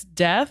parents'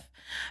 death.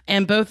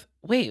 And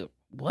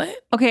what?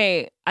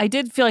 Okay, I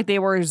did feel like they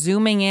were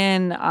zooming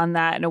in on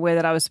that in a way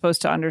that I was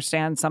supposed to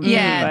understand something.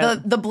 Yeah,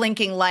 the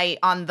blinking light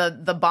on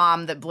the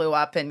bomb that blew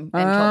up and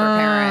killed her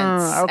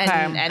parents. Okay.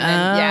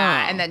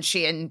 And then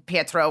she and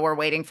Pietro were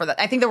waiting for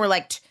I think there were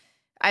like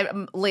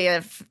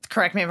Leah,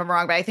 correct me if I'm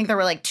wrong, but I think there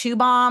were like 2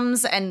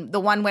 bombs, and the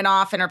one went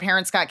off and her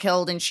parents got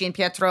killed, and she and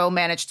Pietro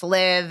managed to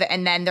live,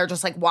 and then they're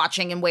just like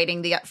watching and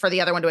waiting for the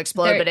other one to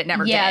explode, but it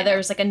never did. Yeah,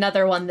 there's like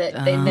another one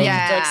that they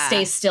like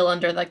stay still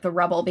under like the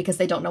rubble because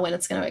they don't know when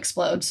it's going to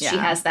explode. So she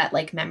has that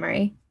like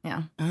memory.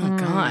 Yeah. Oh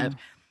God.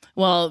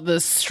 Well, the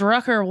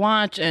Strucker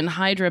watch and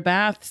Hydra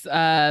bath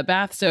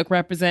soak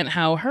represent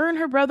how her and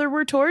her brother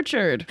were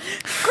tortured.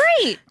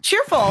 Great,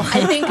 cheerful.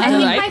 I think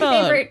my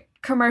favorite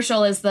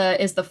commercial is the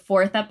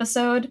 4th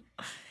episode.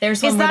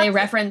 There's one where they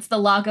reference the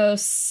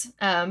Lagos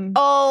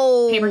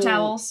paper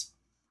towels.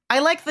 I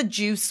like the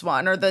juice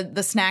one, or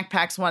the snack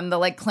packs one, the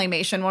like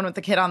claymation one with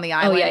the kid on the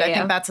island. I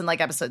think that's in like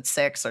episode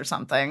 6 or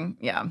something.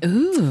 Yeah.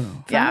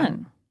 Ooh,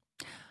 fun.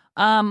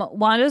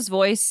 Wanda's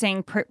voice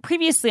saying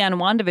previously on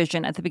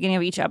WandaVision at the beginning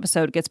of each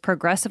episode gets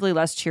progressively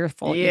less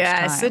cheerful.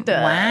 Yes, each time. It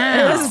does.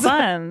 Wow, that's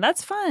fun.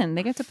 That's fun.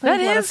 They get to play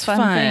a lot of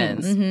fun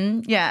things.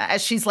 Mm-hmm. Yeah,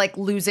 as she's like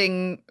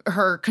losing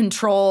her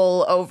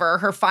control over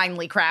her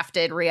finely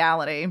crafted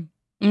reality.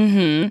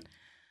 Mm-hmm.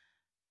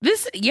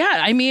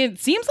 It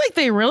seems like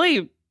they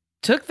really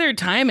took their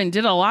time and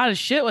did a lot of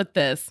shit with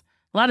this.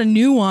 A lot of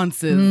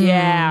nuances.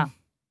 Yeah.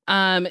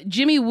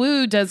 Jimmy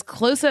Woo does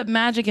close-up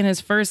magic in his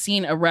first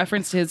scene, a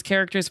reference to his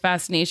character's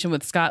fascination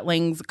with Scott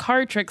Lang's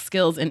card trick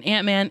skills in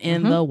Ant-Man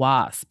and the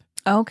Wasp.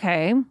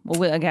 Okay. Well,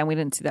 we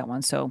didn't see that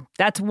one, so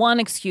that's one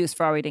excuse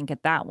for why we didn't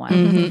get that one.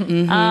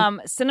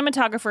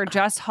 Cinematographer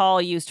Just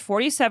Hall used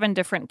 47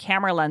 different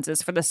camera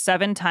lenses for the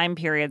 7 time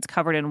periods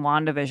covered in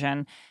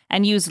WandaVision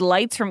and used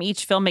lights from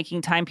each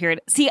filmmaking time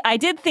period. See, I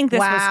did think this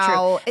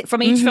was true.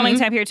 From each filming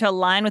time period to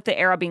align with the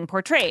era being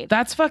portrayed.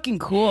 That's fucking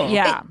cool.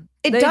 Yeah.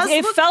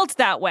 It felt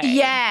that way.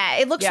 Yeah,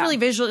 it looks really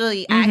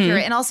visually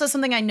accurate. And also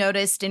something I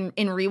noticed in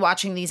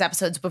rewatching these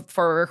episodes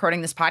before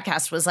recording this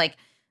podcast was like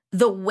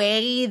the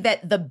way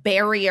that the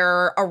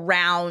barrier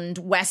around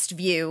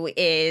Westview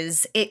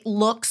is, it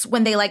looks,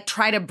 when they like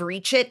try to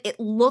breach it, it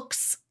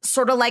looks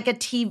sort of like a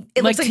TV.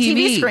 It looks like a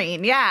TV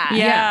screen.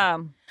 Yeah.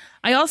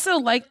 I also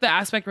like the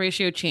aspect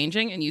ratio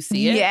changing, and you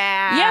see it.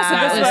 Yeah. So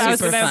that was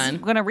super fun.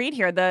 I'm going to read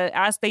here. They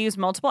use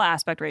multiple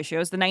aspect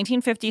ratios. The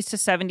 1950s to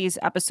 70s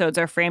episodes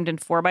are framed in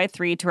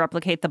 4:3 to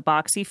replicate the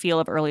boxy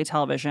feel of early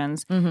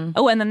televisions.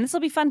 Oh, and then this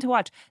will be fun to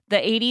watch. The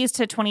 80s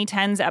to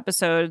 2010s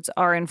episodes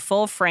are in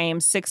full frame,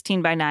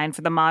 16:9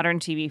 for the modern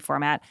TV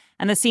format.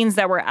 And the scenes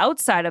that were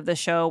outside of the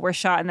show were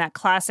shot in that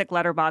classic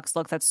letterbox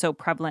look that's so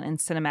prevalent in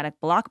cinematic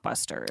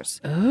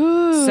blockbusters.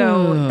 Ooh.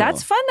 So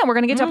that's fun that we're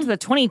going to get up to the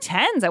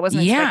 2010s. I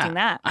wasn't expecting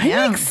that.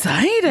 I'm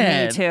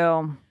excited. Me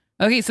too.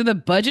 Okay, so the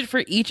budget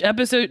for each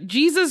episode,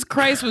 Jesus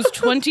Christ, was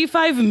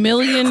 $25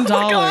 million.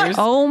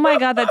 Oh my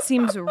God, that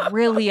seems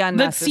really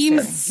unnecessary.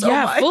 That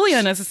seems, fully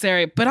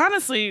unnecessary. But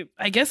honestly,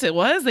 I guess it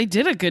was. They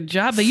did a good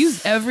job. They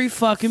used every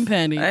fucking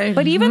penny.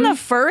 But even the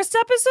first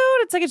episode,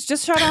 it's like it's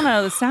just shot on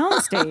a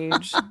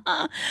soundstage.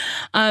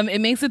 It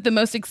makes it the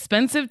most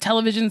expensive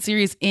television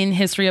series in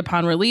history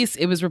upon release.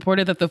 It was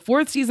reported that the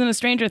 4th season of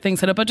Stranger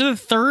Things had a budget of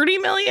 $30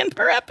 million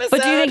per episode.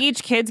 But do you think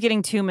each kid's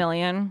getting $2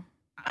 million?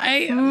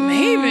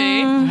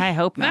 Maybe. I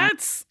hope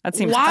not. That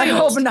seems wild. I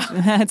hope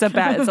not. It's a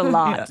lot. It's a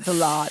lot. It's a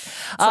lot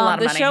of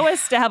the money. show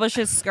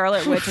establishes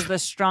Scarlet Witch as the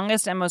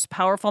strongest and most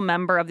powerful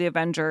member of the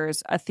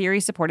Avengers, a theory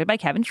supported by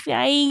Kevin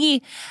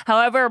Feige.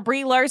 However,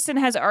 Brie Larson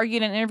has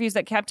argued in interviews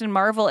that Captain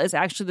Marvel is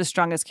actually the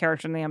strongest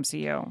character in the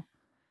MCU.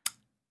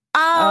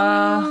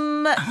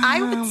 I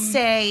would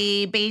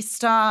say,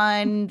 based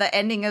on the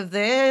ending of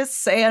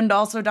this and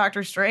also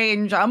Doctor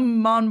Strange,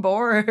 I'm on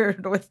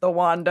board with the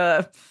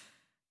Wanda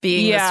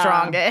being the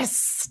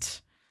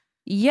strongest.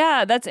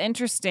 Yeah, that's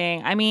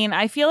interesting. I mean,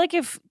 I feel like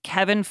if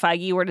Kevin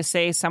Feige were to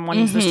say someone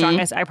is the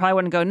strongest, I probably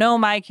wouldn't go, no,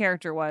 my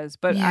character was,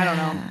 but I don't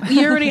know.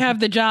 You already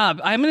have the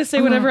job. I'm going to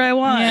say whatever I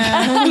want.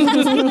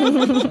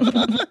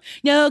 Yeah.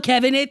 No,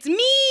 Kevin, it's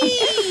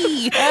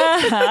me.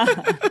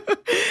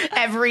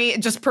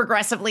 just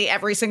progressively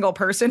every single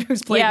person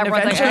who's played an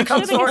everyone's Avenger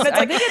comes forward. It's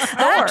like,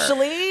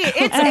 actually,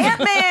 it's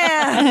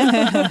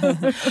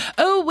Ant-Man.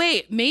 Oh,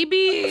 wait,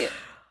 maybe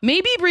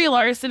Brie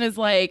Larson is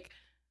like,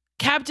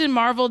 Captain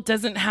Marvel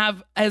doesn't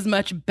have as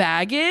much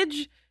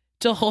baggage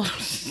to hold.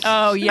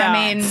 Oh yeah,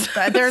 I mean,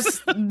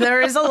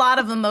 there is a lot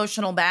of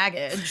emotional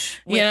baggage,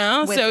 with,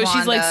 so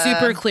she's like Wanda.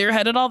 super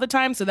clear-headed all the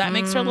time, so that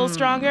makes her a little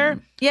stronger.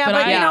 Yeah,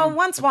 but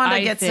once Wanda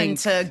gets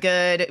into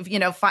good,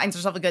 finds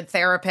herself a good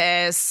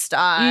therapist,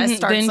 starts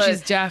then a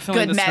she's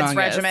definitely good the meds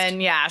strongest.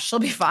 regimen, she'll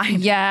be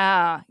fine.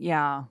 Yeah.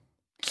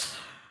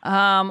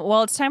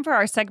 Well, it's time for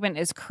our segment.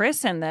 Is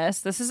Chris in this?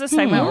 This is a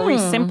segment where we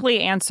simply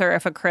answer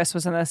if a Chris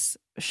was in this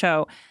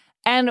show.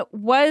 And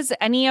was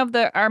any of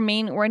our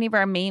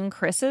main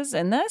Chris's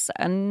in this?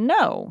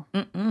 No.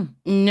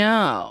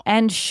 No.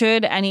 And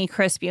should any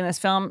Chris be in this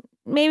film?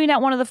 Maybe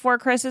not one of the 4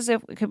 Chris's.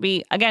 It could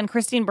be, again,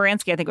 Christine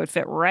Baranski, I think would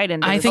fit right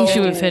into I this think she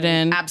whole- would fit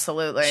in.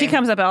 Absolutely. She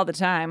comes up all the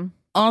time.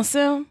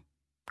 Also,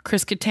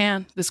 Chris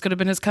Kattan. This could have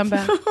been his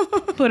comeback.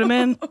 Put him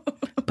in.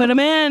 Put him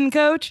in,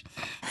 coach.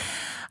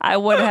 I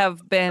would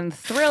have been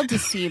thrilled to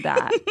see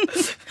that.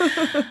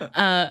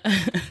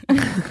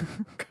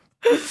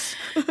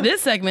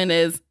 This segment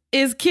is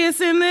Kiss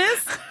in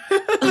this?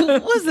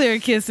 Was there a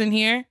kiss in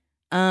here?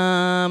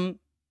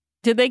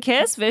 Did they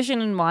kiss, Vision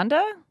and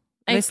Wanda?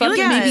 I They feel like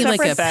slept in maybe like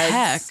a separate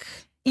beds. peck.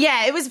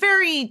 Yeah, it was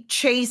very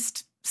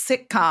chaste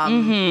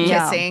sitcom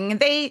kissing.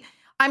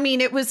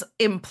 It was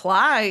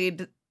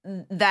implied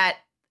that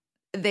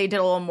they did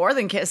a little more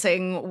than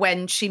kissing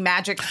when she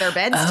magicked their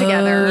beds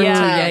together.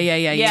 Yeah. To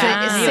He was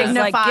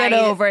like, signify, get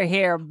over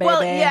here, baby.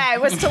 Well, yeah,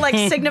 it was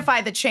to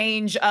signify the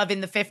change of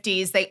in the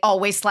 50s, they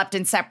always slept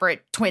in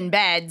separate twin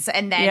beds.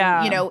 And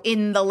then,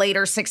 in the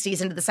later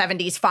 60s into the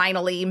 70s,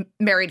 finally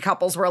married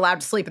couples were allowed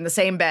to sleep in the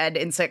same bed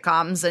in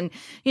sitcoms. And,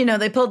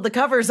 they pulled the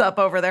covers up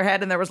over their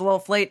head and there was a little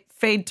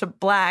fade to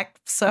black.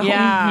 So,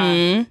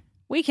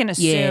 we can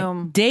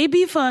assume. They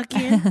be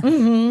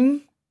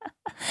fucking.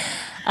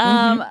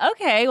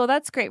 Okay, well,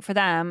 that's great for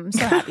them. I'm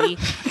so happy.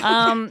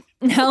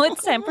 Now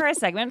it's time for our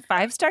segment,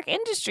 5-Star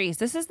Industries.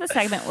 This is the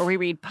segment where we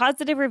read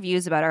positive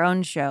reviews about our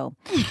own show.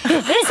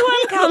 This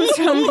one comes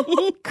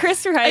from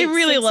Chris Wright. I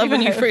really love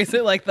when you phrase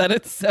it like that.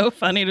 It's so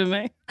funny to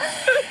me.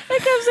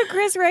 It comes from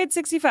Chris Wright,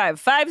 65.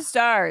 5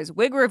 stars.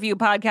 Wig review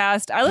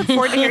podcast. I look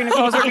forward to hearing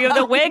Nicole's review of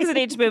the wigs in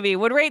each movie.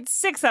 Would rate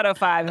 6 out of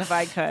 5 if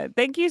I could.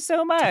 Thank you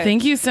so much.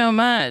 Thank you so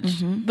much.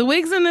 The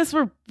wigs in this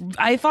were,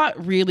 I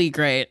thought, really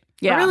great.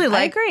 Yeah, I really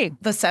like agree.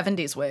 the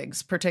 70s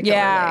wigs,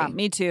 particularly. Yeah,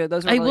 me too.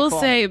 Those were I really will cool.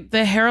 say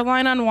the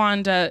hairline on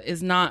Wanda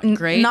is not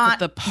great, but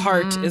the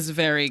part is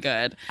very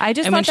good. I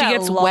just and when thought she that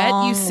gets wet, you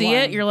long see one.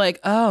 it, you're like,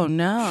 oh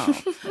no.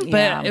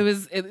 Yeah.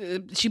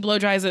 But she blow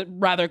dries it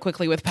rather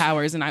quickly with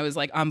powers, and I was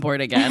like on board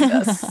again.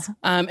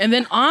 And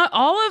then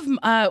all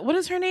of what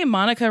is her name,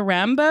 Monica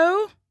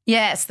Rambeau?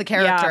 Yes, the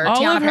character. All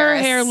Tiana of her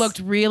Paris. hair looked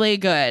really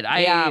good.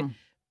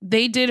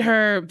 They did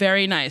her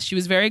very nice. She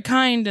was very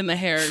kind in the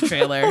hair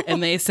trailer,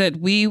 and they said,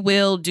 "We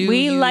will do.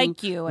 We you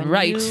like you, and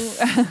right."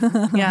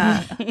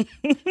 Yeah.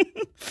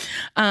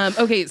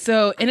 Okay,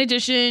 so in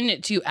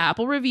addition to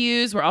Apple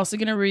reviews, we're also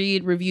going to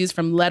read reviews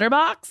from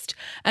Letterboxd,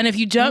 and if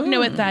you don't know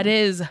what that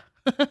is,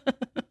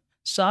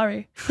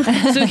 sorry.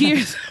 So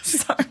here's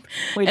sorry,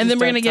 and then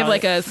we're going to give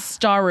like a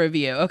star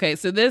review. Okay,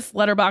 so this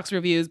Letterboxd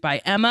review is by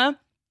Emma.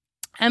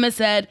 Emma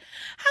said,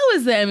 "How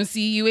is the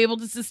MCU able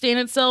to sustain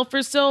itself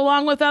for so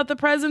long without the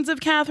presence of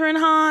Catherine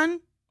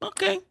Hahn?"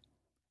 Okay.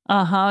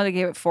 They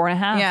gave it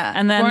 4.5. Yeah,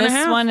 And then 4.5.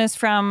 this one is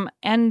from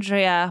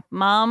Andrea.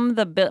 Mom,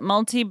 the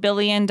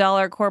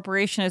multi-billion-dollar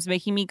corporation is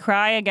making me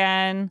cry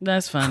again.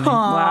 That's funny.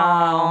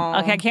 Wow.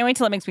 Okay, I can't wait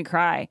till it makes me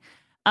cry.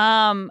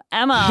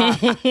 Emma.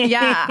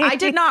 Yeah, I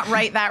did not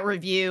write that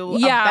review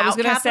Yeah, I about was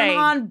gonna Catherine say.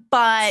 Hahn,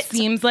 but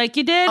Seems like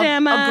you did,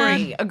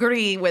 Emma.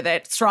 agree with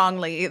it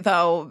strongly,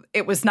 though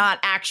it was not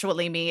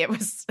actually me. It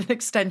was an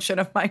extension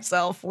of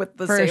myself with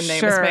the For same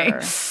name as me.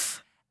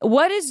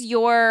 What is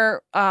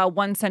your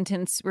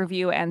 1-sentence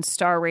review and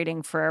star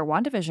rating for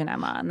WandaVision,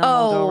 Emma? And then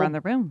we'll go around the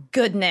room.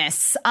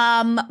 Goodness.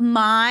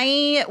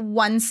 My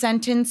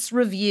 1-sentence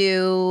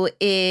review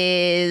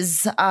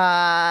is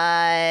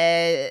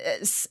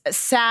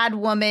sad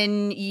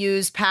woman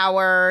use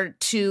power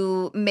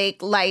to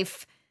make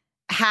life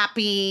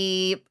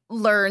happy,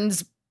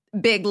 learns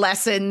big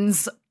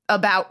lessons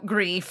about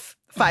grief.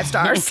 5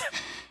 stars.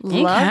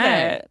 Love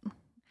it.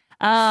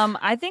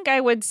 I think I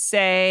would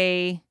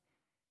say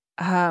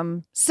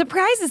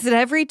surprises at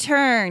every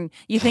turn.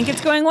 You think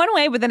it's going one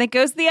way, but then it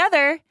goes the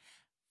other.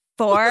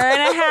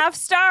 4.5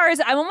 stars.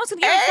 I'm almost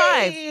gonna give it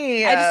 5.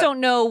 I just don't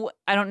know.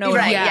 I don't know.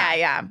 Right.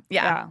 enough.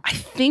 Yeah. I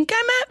think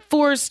I'm at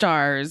 4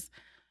 stars.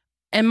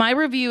 And my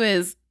review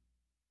is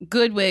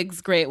good wigs,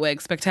 great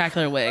wigs,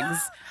 spectacular wigs.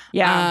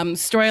 Yeah.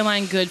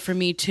 Storyline good for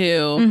me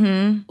too.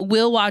 Mm-hmm.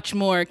 We'll watch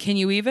more. Can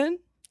you even?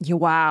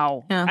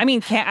 Wow. Yeah. I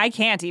mean, I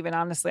can't even,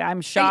 honestly.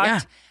 I'm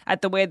shocked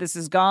at the way this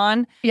has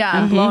gone. Yeah.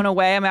 I'm blown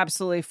away. I'm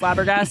absolutely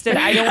flabbergasted.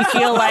 I don't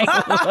feel like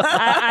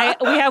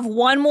we have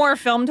one more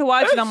film to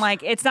watch, and I'm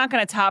like, it's not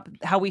going to top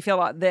how we feel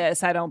about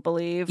this, I don't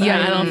believe.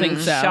 Yeah, I don't think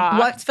so. Shocked.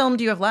 What film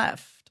do you have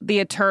left? The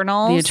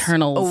Eternals. The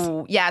Eternals.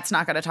 Oh, yeah, it's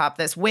not going to top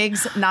this.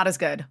 Wigs, not as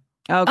good.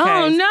 Okay.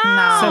 Oh,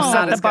 no. So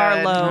set the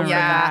bar low for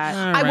Yeah.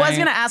 that. I was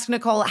going to ask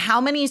Nicole,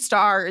 how many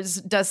stars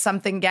does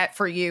something get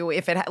for you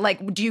if it,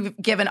 do you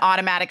give an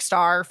automatic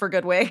star for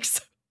good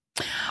wigs?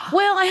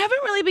 Well, I haven't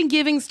really been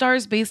giving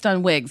stars based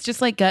on wigs,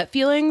 just like gut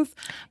feelings.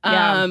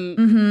 Yeah.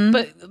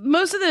 But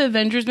most of the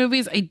Avengers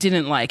movies I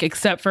didn't like,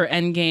 except for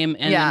Endgame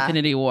and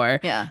Infinity War.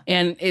 Yeah.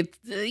 And it's,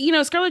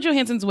 Scarlett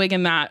Johansson's wig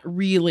in that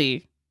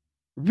really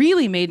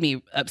made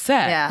me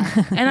upset.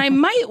 Yeah. And I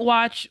might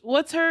watch,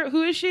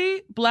 who is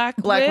she? Black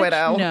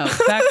Widow. No,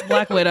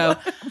 Black Widow.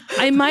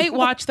 I might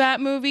watch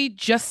that movie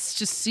just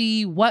to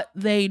see what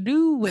they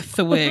do with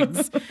the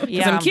wigs.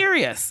 Because I'm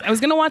curious. I was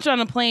going to watch it on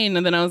a plane,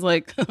 and then I was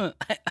like,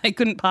 I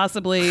couldn't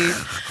possibly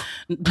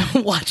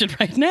watch it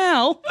right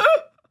now.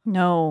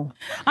 No.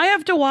 I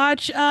have to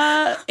watch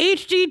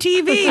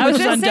HGTV, I was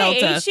which is going on to say,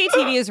 Delta.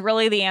 HGTV is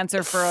really the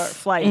answer for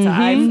flights.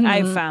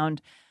 I've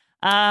found.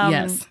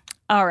 Yes.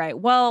 All right.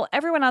 Well,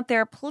 everyone out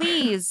there,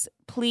 please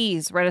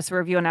write us a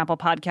review on Apple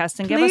Podcasts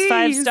and give us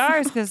 5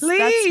 stars, because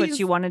that's what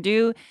you want to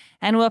do.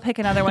 And we'll pick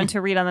another one to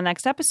read on the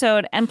next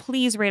episode. And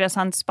please rate us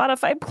on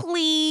Spotify.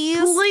 Please.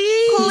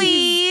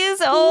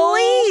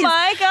 Oh,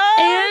 my God.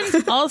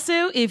 And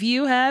also, if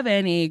you have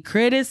any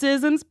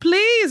criticisms,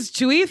 please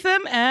tweet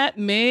them at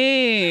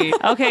me.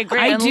 Okay,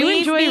 great. I And do leave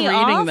enjoy me reading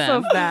off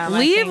them. of them, I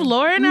Leave think.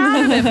 Lauren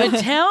out of it,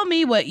 but tell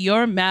me what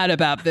you're mad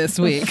about this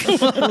week.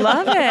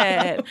 Love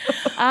it.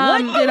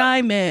 What did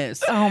I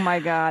miss? Oh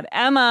my God,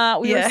 Emma,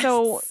 we were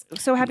so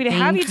happy to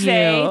have you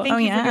today.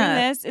 Thank you for doing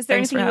this. Is there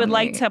Thanks anything you would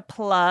like to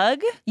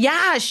plug?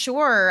 Yeah,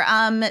 sure.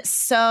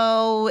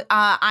 So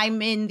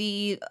I'm in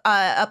the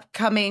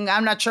upcoming,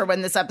 I'm not sure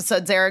when this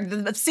episode's airing.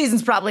 The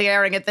season's probably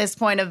airing at this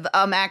point of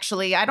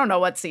actually, I don't know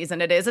what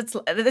season it is.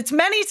 It's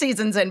many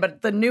seasons in,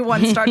 but the new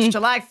one starts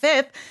July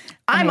 5th.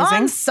 I'm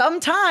on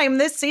sometime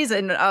this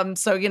season.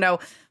 So,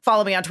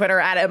 follow me on Twitter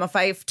at Emma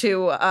Fyffe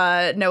to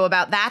know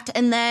about that.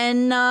 And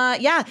then,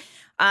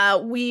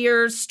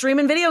 we're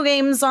streaming video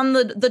games on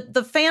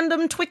the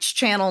Fandom Twitch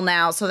channel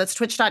now. So that's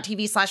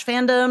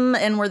twitch.tv/fandom.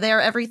 And we're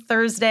there every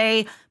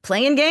Thursday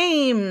playing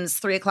games,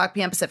 3:00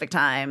 p.m. Pacific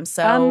time.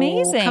 So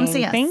amazing. Come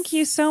see us. Thank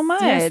you so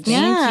much. Yes,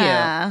 thank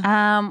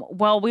you.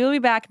 Well, we'll be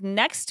back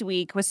next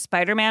week with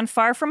Spider-Man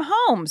Far From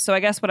Home. So I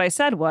guess what I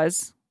said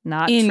was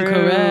not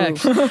incorrect.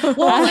 true.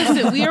 Well,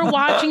 listen, we are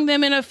watching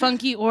them in a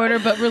funky order,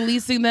 but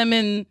releasing them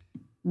in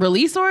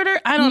release order?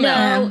 I don't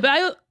know.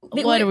 But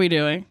what are we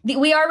doing?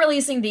 We are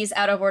releasing these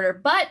out of order,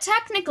 but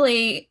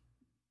technically,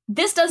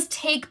 this does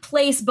take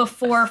place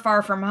before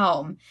Far From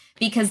Home,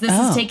 because this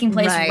is taking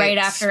place right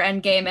after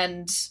Endgame,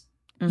 and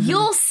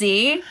you'll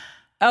see.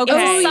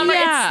 Okay. It's summer.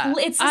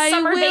 It's a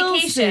summer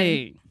vacation.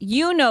 See.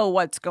 You know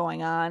what's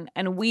going on,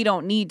 and we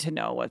don't need to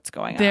know what's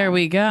going on. There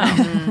we go.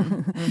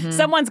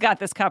 Someone's got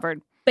this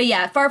covered. But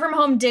yeah, Far From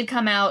Home did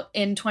come out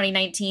in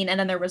 2019, and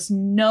then there was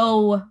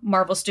no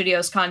Marvel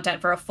Studios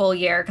content for a full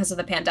year because of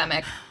the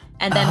pandemic.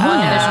 And then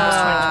WandaVision was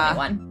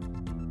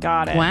 2021.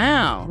 Got it.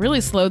 Wow.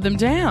 Really slowed them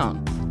down.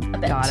 A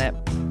bit. Got it.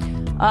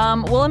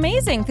 Well,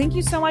 amazing. Thank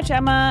you so much,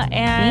 Emma.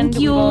 And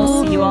Thank you. We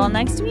will see you all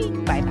next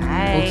week.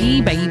 Bye-bye.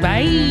 Okay,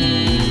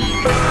 bye-bye.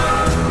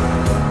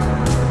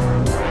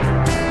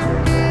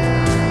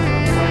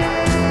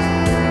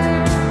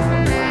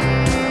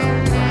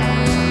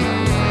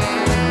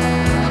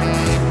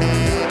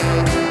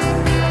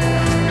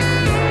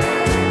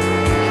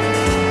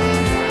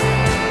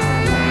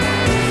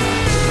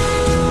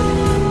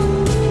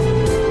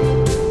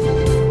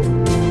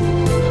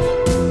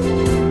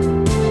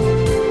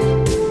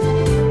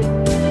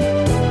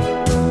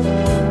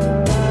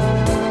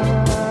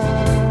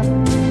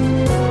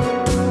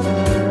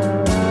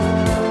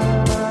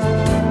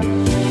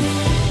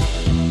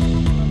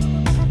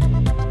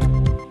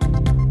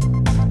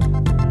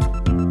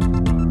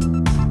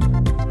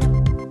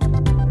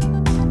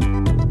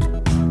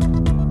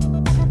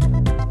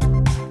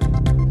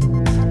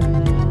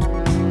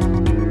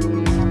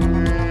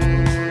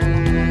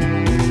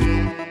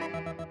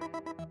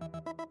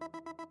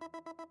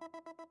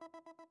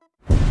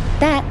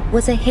 That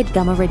was a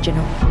HeadGum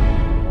original.